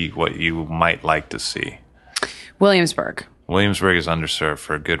see what you might like to see? Williamsburg. Williamsburg is underserved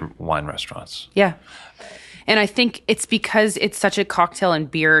for good wine restaurants. Yeah. And I think it's because it's such a cocktail and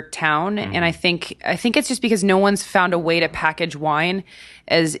beer town, and I think it's just because no one's found a way to package wine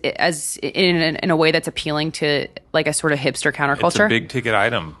as in a way that's appealing to like a sort of hipster counterculture. It's a big ticket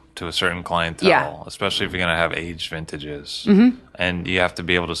item to a certain clientele, Yeah. especially if you're going to have aged vintages, and you have to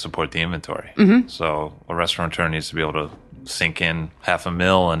be able to support the inventory. So a restaurateur needs to be able to sink in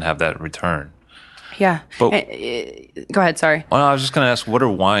 $500,000 and have that return. Yeah. But- Go ahead. Sorry. Well, I was just going to ask, what are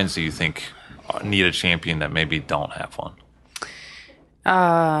wines that you think need a champion that maybe don't have one?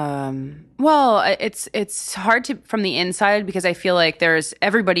 Well, it's hard to from the inside because I feel like there's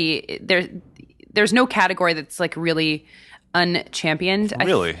no category that's like really unchampioned.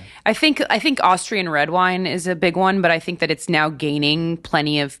 Really? I think Austrian red wine is a big one, but I think that it's now gaining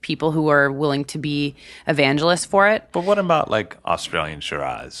plenty of people who are willing to be evangelists for it. But what about like Australian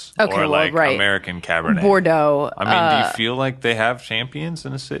Shiraz Okay, or well, like right. American Cabernet? Bordeaux. I mean, do you feel like they have champions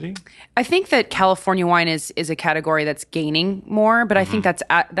in the city? I think that California wine is a category that's gaining more, but I think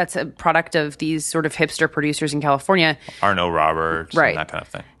that's a product of these sort of hipster producers in California. Arno Roberts Right. and that kind of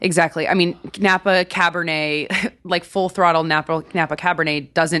thing. Exactly. I mean, Napa Cabernet, like full throttle Napa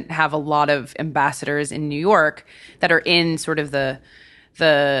Cabernet, doesn't have a lot of ambassadors in New York that are in sort of the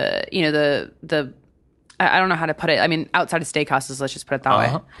I don't know how to put it. I mean, outside of steakhouses, let's just put it that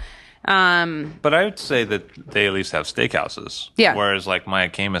way. But I would say that they at least have steakhouses. Yeah. Whereas like my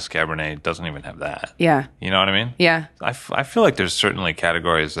Camus Cabernet doesn't even have that. Yeah. You know what I mean? Yeah. I feel like there's certainly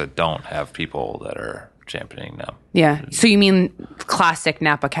categories that don't have people that are championing them. Yeah. So you mean classic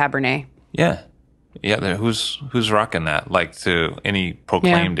Napa Cabernet? Yeah. Yeah. Who's rocking that? Like to any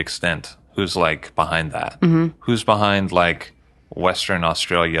proclaimed extent. Who's like behind that? Who's behind like Western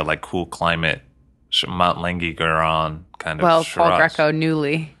Australia, like cool climate, Mount Lengi Garon kind of Well, Shiraz? Paul Greco,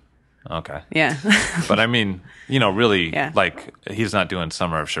 Newly. Okay. Yeah. But I mean, really, Yeah. like, he's not doing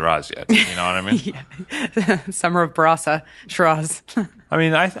Summer of Shiraz yet. You know what I mean? Summer of Barossa, Shiraz. I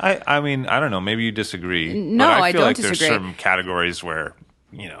mean, I mean, I don't know. Maybe you disagree. No, but I feel don't like disagree. There's some categories where,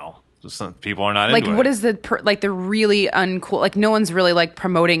 some people are not Like, into what it. is the really uncool? Like, no one's really like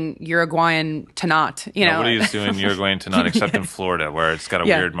promoting Uruguayan Tanat. Nobody is doing Uruguayan Tanat except in Florida, where it's got a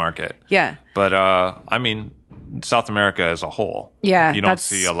weird market. Yeah. But I mean, South America as a whole, Yeah, you don't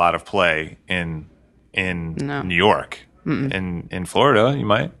see a lot of play in No. New York. In Florida, you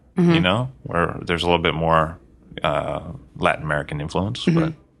might, where there's a little bit more Latin American influence.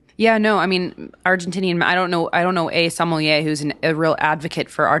 But Yeah, no, I mean Argentinian. I don't know a sommelier who's a real advocate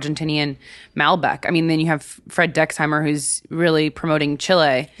for Argentinian Malbec. I mean, then you have Fred Dexheimer who's really promoting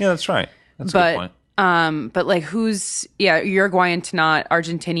Chile. yeah, that's right. That's a good point. But like Uruguayan Tanat,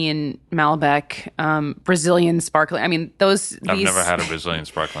 Argentinian Malbec, Brazilian sparkling. I mean, I've never had a Brazilian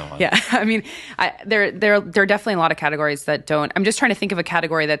sparkling one. Yeah, I mean, there are definitely a lot of categories that don't. I'm just trying to think of a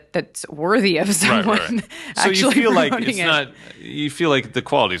category that's worthy of someone Right. So actually you feel like promoting it's it. not. You feel like the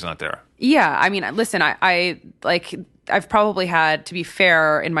quality's not there. Yeah, I mean, listen, I like. I've probably had, to be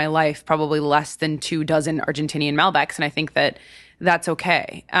fair, in my life, probably less than 24 Argentinian Malbecs, and I think that's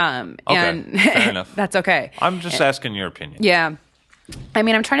okay. And fair enough. that's okay. I'm just asking your opinion. Yeah. I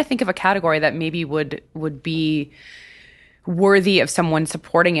mean, I'm trying to think of a category that maybe would be worthy of someone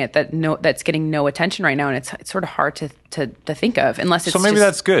supporting it that's getting no attention right now, and it's sort of hard to think of unless it's So maybe just,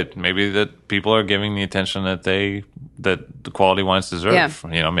 that's good. Maybe that people are giving the attention that the quality wines deserve.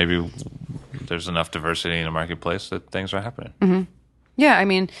 Yeah. Maybe there's enough diversity in the marketplace that things are happening. Mm-hmm. Yeah, I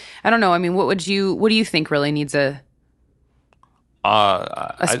mean, I don't know. I mean, what do you think really needs a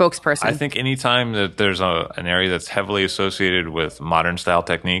spokesperson? I think anytime that there's an area that's heavily associated with modern style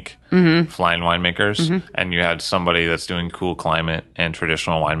technique, Mm-hmm. flying winemakers, and you had somebody that's doing cool climate and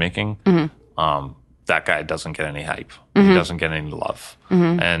traditional winemaking, Mm-hmm. That guy doesn't get any hype. He doesn't get any love.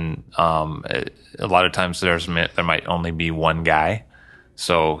 And a lot of times there might only be one guy.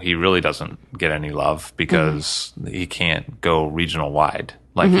 So he really doesn't get any love because he can't go regional wide.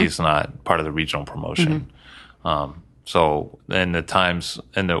 Like he's not part of the regional promotion. So in the times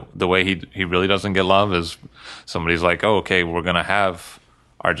and the way he really doesn't get love is somebody's like, oh, okay, we're going to have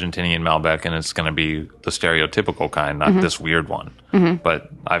Argentinian Malbec and it's going to be the stereotypical kind, not this weird one. But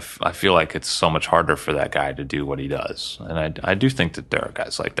I feel like it's so much harder for that guy to do what he does. And I do think that there are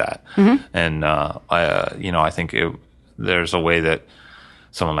guys like that. And I think there's a way that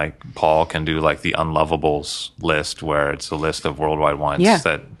someone like Paul can do like the unlovables list, where it's a list of worldwide wines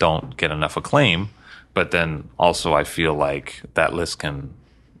that don't get enough acclaim. But then also I feel like that list can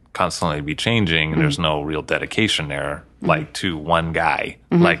constantly be changing and there's no real dedication there, like to one guy.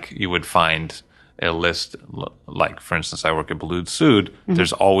 Like you would find a list, like for instance, I work at Balud Sud,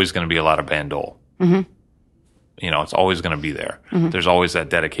 there's always going to be a lot of Bandol. It's always going to be there. There's always that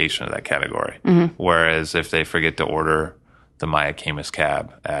dedication to that category. Whereas if they forget to order the Maya Camus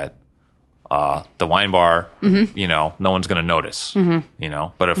cab at the wine bar, no one's going to notice,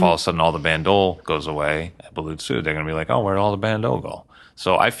 But if all of a sudden all the Bandol goes away at Balud Sud, they're going to be like, oh, where'd all the Bandol go?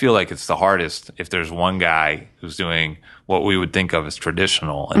 So I feel like it's the hardest if there's one guy who's doing what we would think of as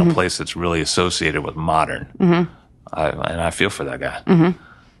traditional in a place that's really associated with modern. And I feel for that guy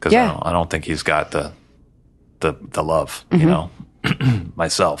because I don't think he's got the love,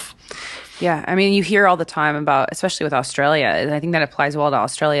 myself. Yeah, I mean, you hear all the time about, especially with Australia, and I think that applies well to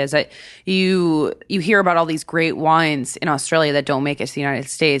Australia, is that you hear about all these great wines in Australia that don't make it to the United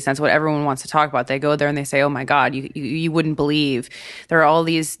States. That's what everyone wants to talk about. They go there and they say, "Oh my God, you wouldn't believe there are all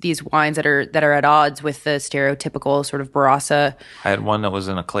these wines that are at odds with the stereotypical sort of Barossa." I had one that was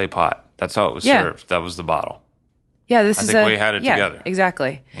in a clay pot. That's how it was served. That was the bottle. Yeah, I think we had it together.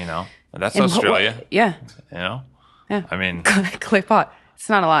 Exactly. That's Australia. Yeah. Yeah. I mean, Clay pot. It's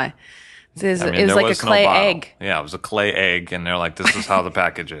not a lie. It was like a clay egg. Yeah, it was a clay egg, and they're like, "This is how the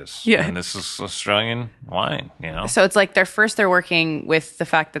package is." Yeah. And this is Australian wine. So it's like they're working with the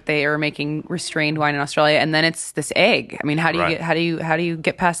fact that they are making restrained wine in Australia, and then it's this egg. I mean, how do you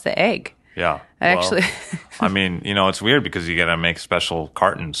get past the egg? Yeah, I mean, it's weird because you got to make special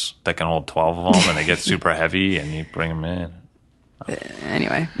cartons that can hold 12 of them, and they get super heavy, and you bring them in.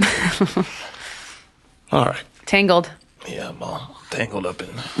 Anyway. All right. Tangled. Yeah, I'm all tangled up in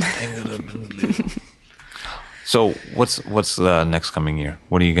blue. So what's the next coming year?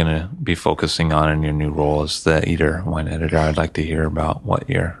 What are you going to be focusing on in your new role as the wine editor? I'd like to hear about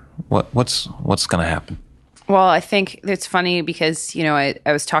what's going to happen. Well, I think it's funny because, I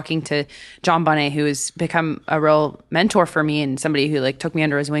was talking to John Bonnet, who has become a real mentor for me and somebody who like took me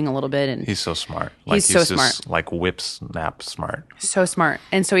under his wing a little bit. And He's so smart. He's so just, smart. Like whip snap smart. So smart.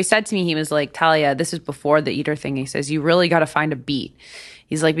 And so he said to me, he was like, Talia, this is before the eater thing. He says, you really got to find a beat.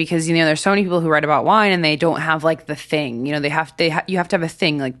 He's like, because, there's so many people who write about wine and they don't have like the thing, you have to have a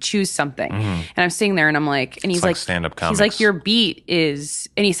thing, like choose something. And I'm sitting there and I'm like, and he's like stand-up comics. He's like, your beat is,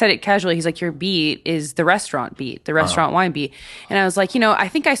 and he said it casually. He's like, your beat is the restaurant beat, the restaurant wine beat. And I was like, I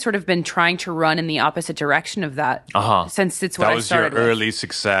think I sort of been trying to run in the opposite direction of that since it's what I started with. That was your early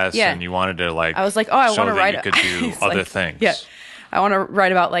success and you wanted to like, I was like, oh, I want to write. You could do other things. Yeah. I want to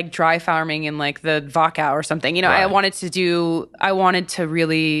write about like dry farming in like the Wachau or something. Right. I wanted to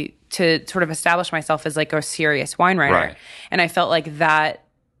really to sort of establish myself as like a serious wine writer. Right. And I felt like that.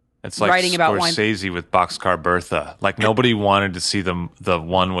 It's like writing about wine. Scorsese with Boxcar Bertha. Like nobody wanted to see the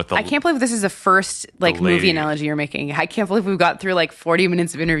one with the. I can't believe this is the first like movie analogy you're making. I can't believe we've got through like 40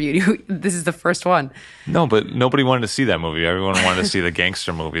 minutes of interview. This is the first one. No, but nobody wanted to see that movie. Everyone wanted to see the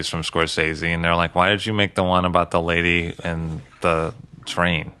gangster movies from Scorsese, and they're like, "Why did you make the one about the lady and the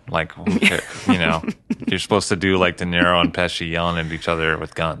train? Like, you're supposed to do like De Niro and Pesci yelling at each other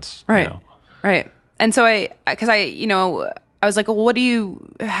with guns, right? Right. And so I was like, well,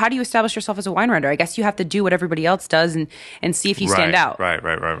 how do you establish yourself as a wine writer? I guess you have to do what everybody else does and see if you stand out. Right.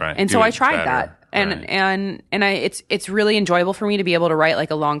 And so I tried that. And it's really enjoyable for me to be able to write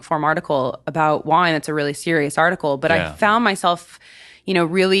like a long form article about wine. That's a really serious article. But I found myself,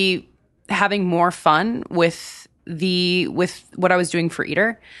 really having more fun with what I was doing for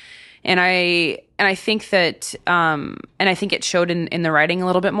Eater. And I think that, and I think it showed in the writing a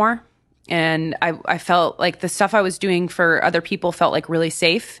little bit more. And I felt like the stuff I was doing for other people felt like really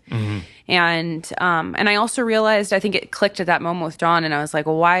safe. Mm-hmm. And I also realized, I think it clicked at that moment with John. And I was like,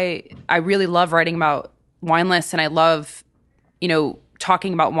 well, why? I really love writing about wine lists. And I love,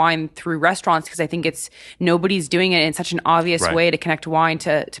 talking about wine through restaurants because I think nobody's doing it in such an obvious way to connect wine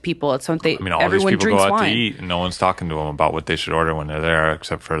to people. It's something all everyone these people drinks go out wine. to eat and no one's talking to them about what they should order when they're there,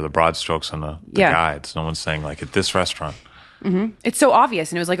 except for the broad strokes on the guides. No one's saying like at this restaurant. Mm-hmm. It's so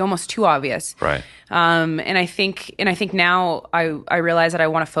obvious, and it was like almost too obvious. Right. And I think now I realize that I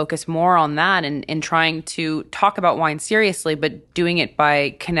want to focus more on that and trying to talk about wine seriously, but doing it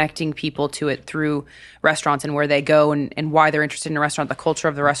by connecting people to it through restaurants and where they go and why they're interested in a restaurant, the culture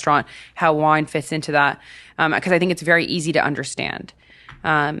of the restaurant, how wine fits into that. Because I think it's very easy to understand.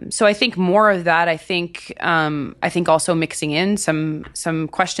 So I think more of that. I think also mixing in some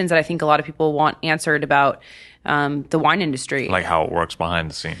questions that I think a lot of people want answered about the wine industry, like how it works behind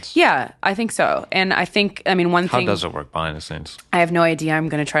the scenes. Yeah, I think so. And I think, one thing. How does it work behind the scenes? I have no idea. I'm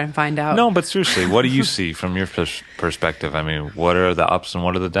going to try and find out. No, but seriously, what do you see from your perspective? What are the ups and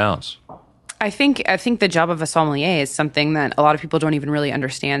what are the downs? I think the job of a sommelier is something that a lot of people don't even really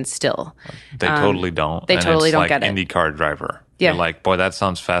understand still. They totally don't. They totally don't get it. IndyCar driver. Yeah. You're like, boy, that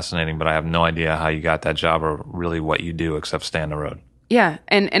sounds fascinating, but I have no idea how you got that job or really what you do except stay on the road. Yeah,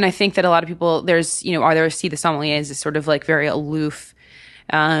 and I think that a lot of people either see the sommelier as a sort of like very aloof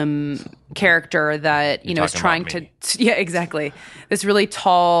character that is trying to exactly, this really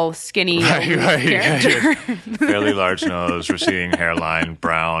tall, skinny character, fairly large nose, receding hairline,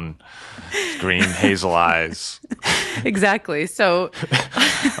 brown, green hazel eyes. Exactly. So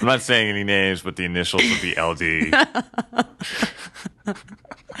I'm not saying any names, but the initials would be LD.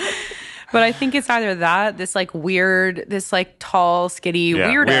 But I think it's either that, this tall, skinny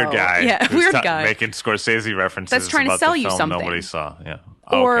weirdo. Weird guy. Yeah, weird guy. Making Scorsese references that's trying about to sell the you film something. Nobody saw. Yeah.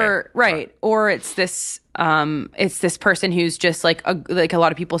 Or, right. Or it's this person who's just like a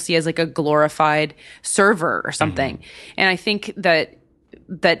lot of people see as like a glorified server or something. Mm-hmm. And I think that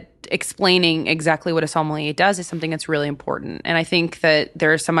explaining exactly what a sommelier does is something that's really important. And I think that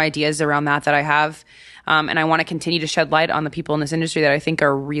there are some ideas around that I have. And I want to continue to shed light on the people in this industry that I think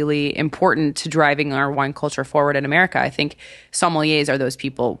are really important to driving our wine culture forward in America. I think sommeliers are those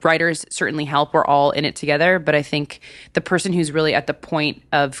people. Writers certainly help. We're all in it together. But I think the person who's really at the point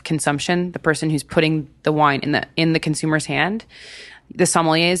of consumption, the person who's putting the wine in the consumer's hand, the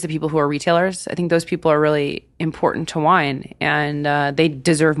sommeliers, the people who are retailers, I think those people are really important to wine, and they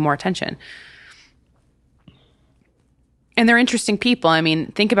deserve more attention. And they're interesting people.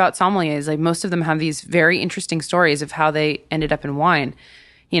 Think about sommeliers. Like, most of them have these very interesting stories of how they ended up in wine,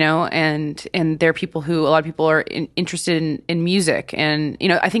 and they're people who, a lot of people are interested in music. And,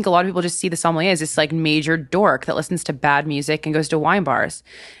 I think a lot of people just see the sommelier as this like major dork that listens to bad music and goes to wine bars.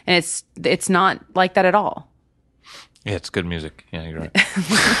 And it's not like that at all. Yeah, it's good music. Yeah, you're right.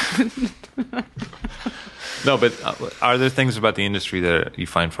 No, but are there things about the industry that you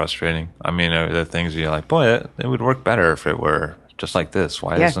find frustrating? I mean, are there things you're like, boy, it would work better if it were just like this?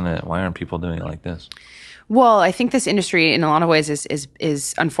 Why isn't it? Why aren't people doing it like this? Well, I think this industry, in a lot of ways,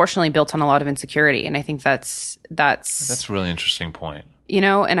 is unfortunately built on a lot of insecurity, and I think that's a really interesting point.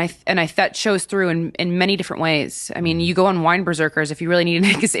 And I that shows through in many different ways. I mean, you go on Wine Berserkers if you really need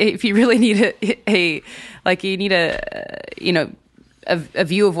a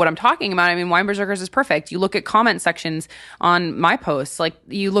view of what I'm talking about. I mean, Wine Berserkers is perfect. You look at comment sections on my posts, like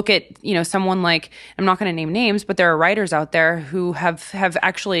you look at, someone like, I'm not going to name names, but there are writers out there who have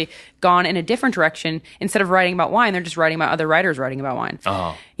actually gone in a different direction. Instead of writing about wine, they're just writing about other writers writing about wine.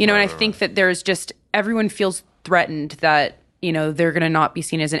 And I think that there's just, everyone feels threatened that, they're going to not be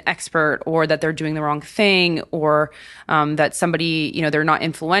seen as an expert, or that they're doing the wrong thing, or that somebody, they're not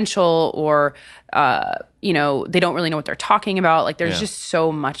influential, or, they don't really know what they're talking about. Like, there's just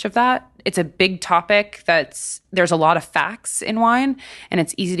so much of that. It's a big topic there's a lot of facts in wine, and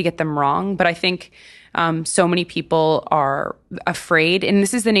it's easy to get them wrong. But I think so many people are afraid, and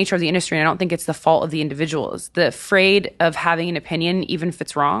this is the nature of the industry, and I don't think it's the fault of the individuals. They're afraid of having an opinion, even if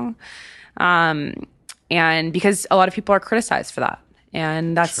it's wrong. And because a lot of people are criticized for that.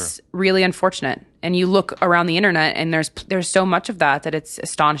 And that's really unfortunate. And you look around the internet, and there's so much of that it's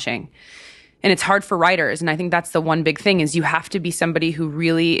astonishing. And it's hard for writers. And I think that's the one big thing, is you have to be somebody who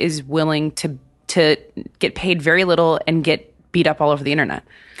really is willing to get paid very little and get beat up all over the internet.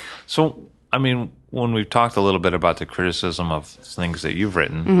 So, I mean, when we've talked a little bit about the criticism of things that you've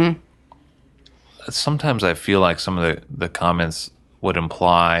written, sometimes I feel like some of the comments would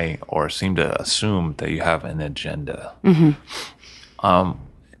imply or seem to assume that you have an agenda.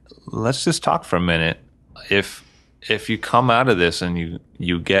 Let's just talk for a minute. If you come out of this and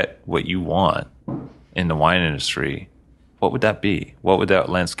you get what you want in the wine industry, what would that be? What would that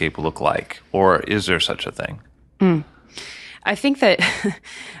landscape look like? Or is there such a thing? I think that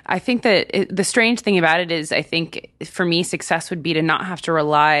the strange thing about it is, I think for me, success would be to not have to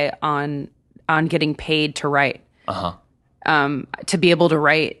rely on getting paid to write. To be able to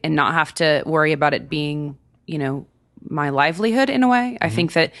write and not have to worry about it being, my livelihood in a way. I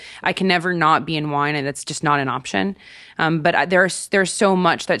think that I can never not be in wine, and that's just not an option. But there's so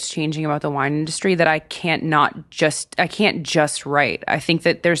much that's changing about the wine industry that I can't just write. I think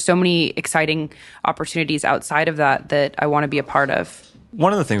that there's so many exciting opportunities outside of that I want to be a part of.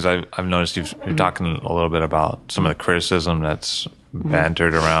 One of the things I've noticed, you're talking a little bit about some of the criticism that's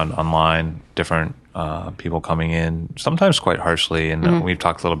bantered around online, different people coming in, sometimes quite harshly. And we've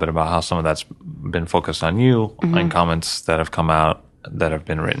talked a little bit about how some of that's been focused on you, and comments that have come out that have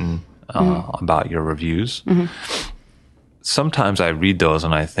been written about your reviews. Sometimes I read those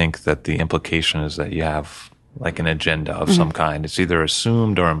and I think that the implication is that you have like an agenda of some kind. It's either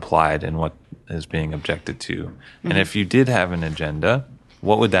assumed or implied in what is being objected to. And if you did have an agenda,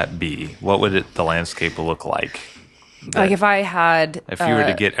 what would that be? What would the landscape look like? Like if you were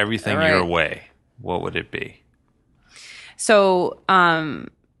to get everything your way, what would it be? So,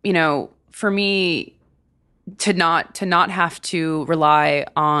 for me to not have to rely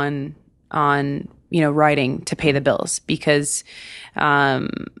on writing to pay the bills, because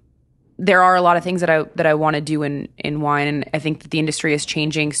there are a lot of things that I want to do in wine, and I think that the industry is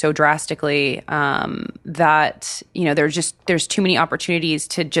changing so drastically that there's too many opportunities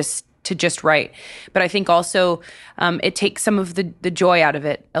to just write. But I think also it takes some of the joy out of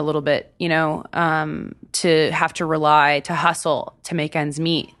it a little bit, to have to rely, to hustle, to make ends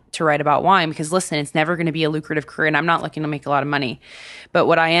meet, to write about wine. Because listen, it's never going to be a lucrative career, and I'm not looking to make a lot of money. But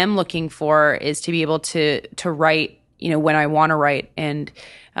what I am looking for is to be able to write, when I want to write, and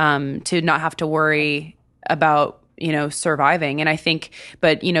to not have to worry about, surviving. And I think,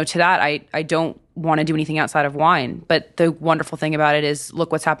 but, to that, I don't want to do anything outside of wine. But the wonderful thing about it is,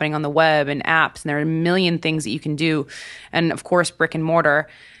 look what's happening on the web and apps, and there are a million things that you can do. And of course, brick and mortar.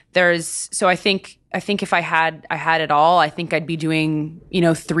 So I think if I had it all, I think I'd be doing,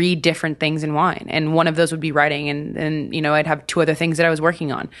 3 different things in wine. And one of those would be writing, and I'd have 2 other things that I was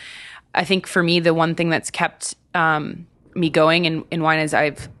working on. I think for me, the one thing that's kept me going in wine is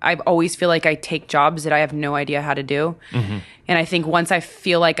I've always feel like I take jobs that I have no idea how to do. And I think once I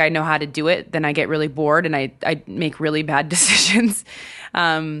feel like I know how to do it, then I get really bored and I make really bad decisions.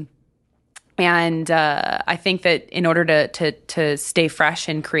 And I think that in order to stay fresh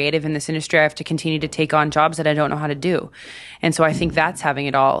and creative in this industry, I have to continue to take on jobs that I don't know how to do. And so I think that's having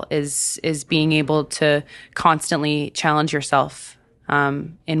it all, is being able to constantly challenge yourself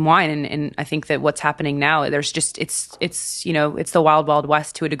in wine. And I think that what's happening now, there's just, it's the wild, wild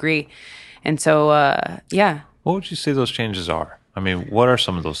west to a degree. And so, yeah. What would you say those changes are? I mean, what are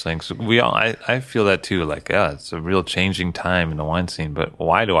some of those things? I feel that too. Like, yeah, it's a real changing time in the wine scene. But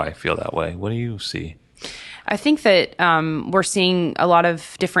why do I feel that way? What do you see? I think that we're seeing a lot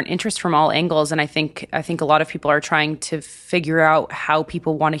of different interest from all angles, and I think a lot of people are trying to figure out how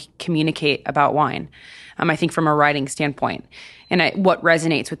people want to communicate about wine. I think from a writing standpoint, and what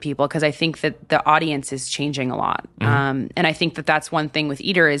resonates with people, because I think that the audience is changing a lot, and I think that that's one thing with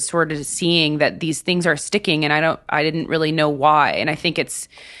Eater is sort of seeing that these things are sticking, and I didn't really know why, and I think that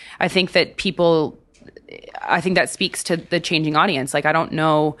that speaks to the changing audience. Like I don't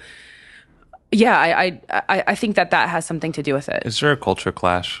know. Yeah, I think that has something to do with it. Is there a culture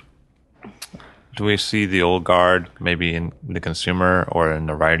clash? Do we see the old guard maybe in the consumer or in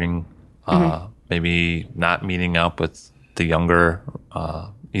the writing, maybe not meeting up with the younger,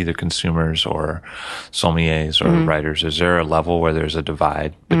 either consumers or sommeliers or writers? Is there a level where there's a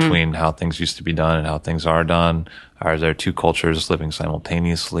divide between how things used to be done and how things are done? Are there two cultures living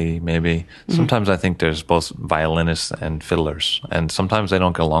simultaneously, maybe? Sometimes I think there's both violinists and fiddlers, and sometimes they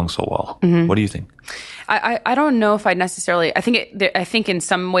don't get along so well. What do you think? I don't know if I necessarily. I think in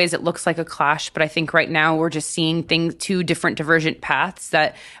some ways it looks like a clash, but I think right now we're just seeing two different divergent paths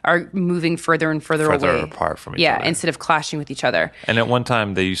that are moving further and further away, apart from each other. Yeah, instead of clashing with each other. And at one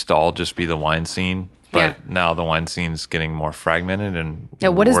time they used to all just be the wine scene, but now the wine scene's getting more fragmented and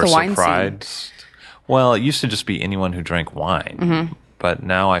what is the wine scene? Well, it used to just be anyone who drank wine, but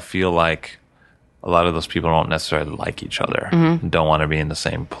now I feel like a lot of those people don't necessarily like each other, don't want to be in the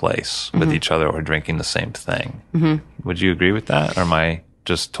same place with each other or drinking the same thing. Would you agree with that, or am I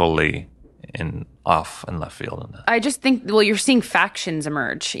just totally off in left field in that? I just think, you're seeing factions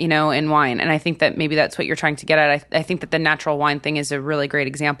emerge, in wine, and I think that maybe that's what you're trying to get at. I think that the natural wine thing is a really great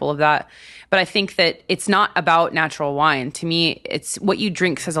example of that. But I think that it's not about natural wine. To me, it's what you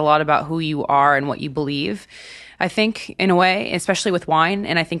drink says a lot about who you are and what you believe, I think, in a way, especially with wine.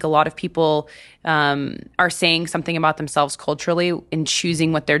 And I think a lot of people are saying something about themselves culturally in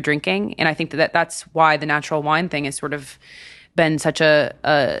choosing what they're drinking. And I think that's why the natural wine thing has sort of been such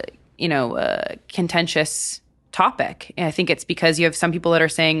a contentious topic. And I think it's because you have some people that are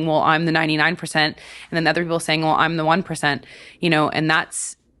saying, well, I'm the 99%, and then the other people saying, well, I'm the 1%, and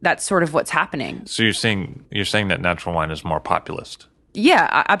that's sort of what's happening. So you're saying that natural wine is more populist?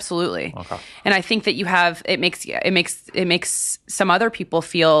 Yeah, absolutely. Okay. And I think that it makes some other people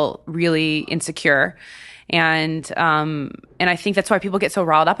feel really insecure. And I think that's why people get so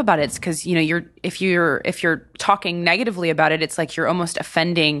riled up about it. It's because, if you're talking negatively about it, it's like you're almost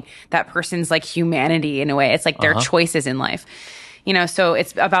offending that person's like humanity in a way. It's like their choices in life. So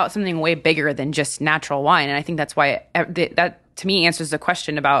it's about something way bigger than just natural wine. And I think that's why that to me answers the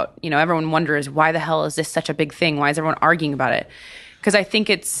question about, everyone wonders, why the hell is this such a big thing? Why is everyone arguing about it? Because I think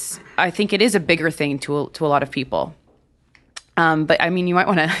it is a bigger thing to a lot of people. But I mean, you might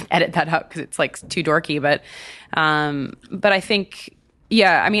want to edit that out because it's like too dorky. But I think,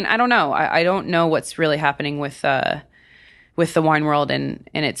 I mean, I don't know. I don't know what's really happening with the wine world, and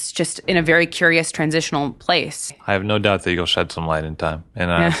it's just in a very curious transitional place. I have no doubt that you'll shed some light in time,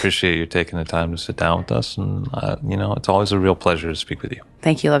 and I appreciate you taking the time to sit down with us. And it's always a real pleasure to speak with you.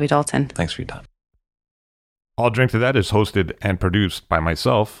 Thank you, Levy Dalton. Thanks for your time. I'll Drink to That is hosted and produced by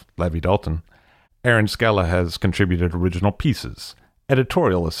myself, Levy Dalton. Aaron Scala has contributed original pieces.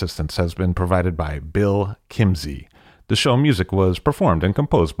 Editorial assistance has been provided by Bill Kimsey. The show music was performed and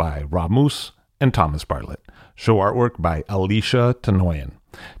composed by Rob Moose and Thomas Bartlett. Show artwork by Alicia Tenoyan.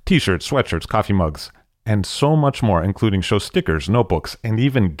 T-shirts, sweatshirts, coffee mugs, and so much more, including show stickers, notebooks, and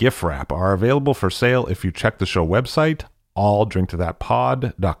even gift wrap, are available for sale if you check the show website,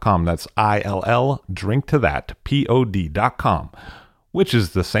 illdrinktothatpod.com. That's ILL drinktothatpod.com, which is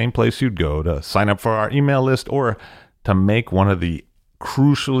the same place you'd go to sign up for our email list or to make one of the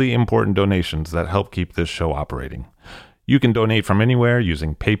crucially important donations that help keep this show operating. You can donate from anywhere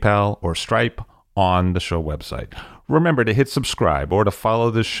using PayPal or Stripe on the show website. Remember to hit subscribe or to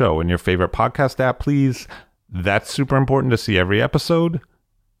follow this show in your favorite podcast app, please. That's super important to see every episode.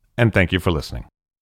 And thank you for listening.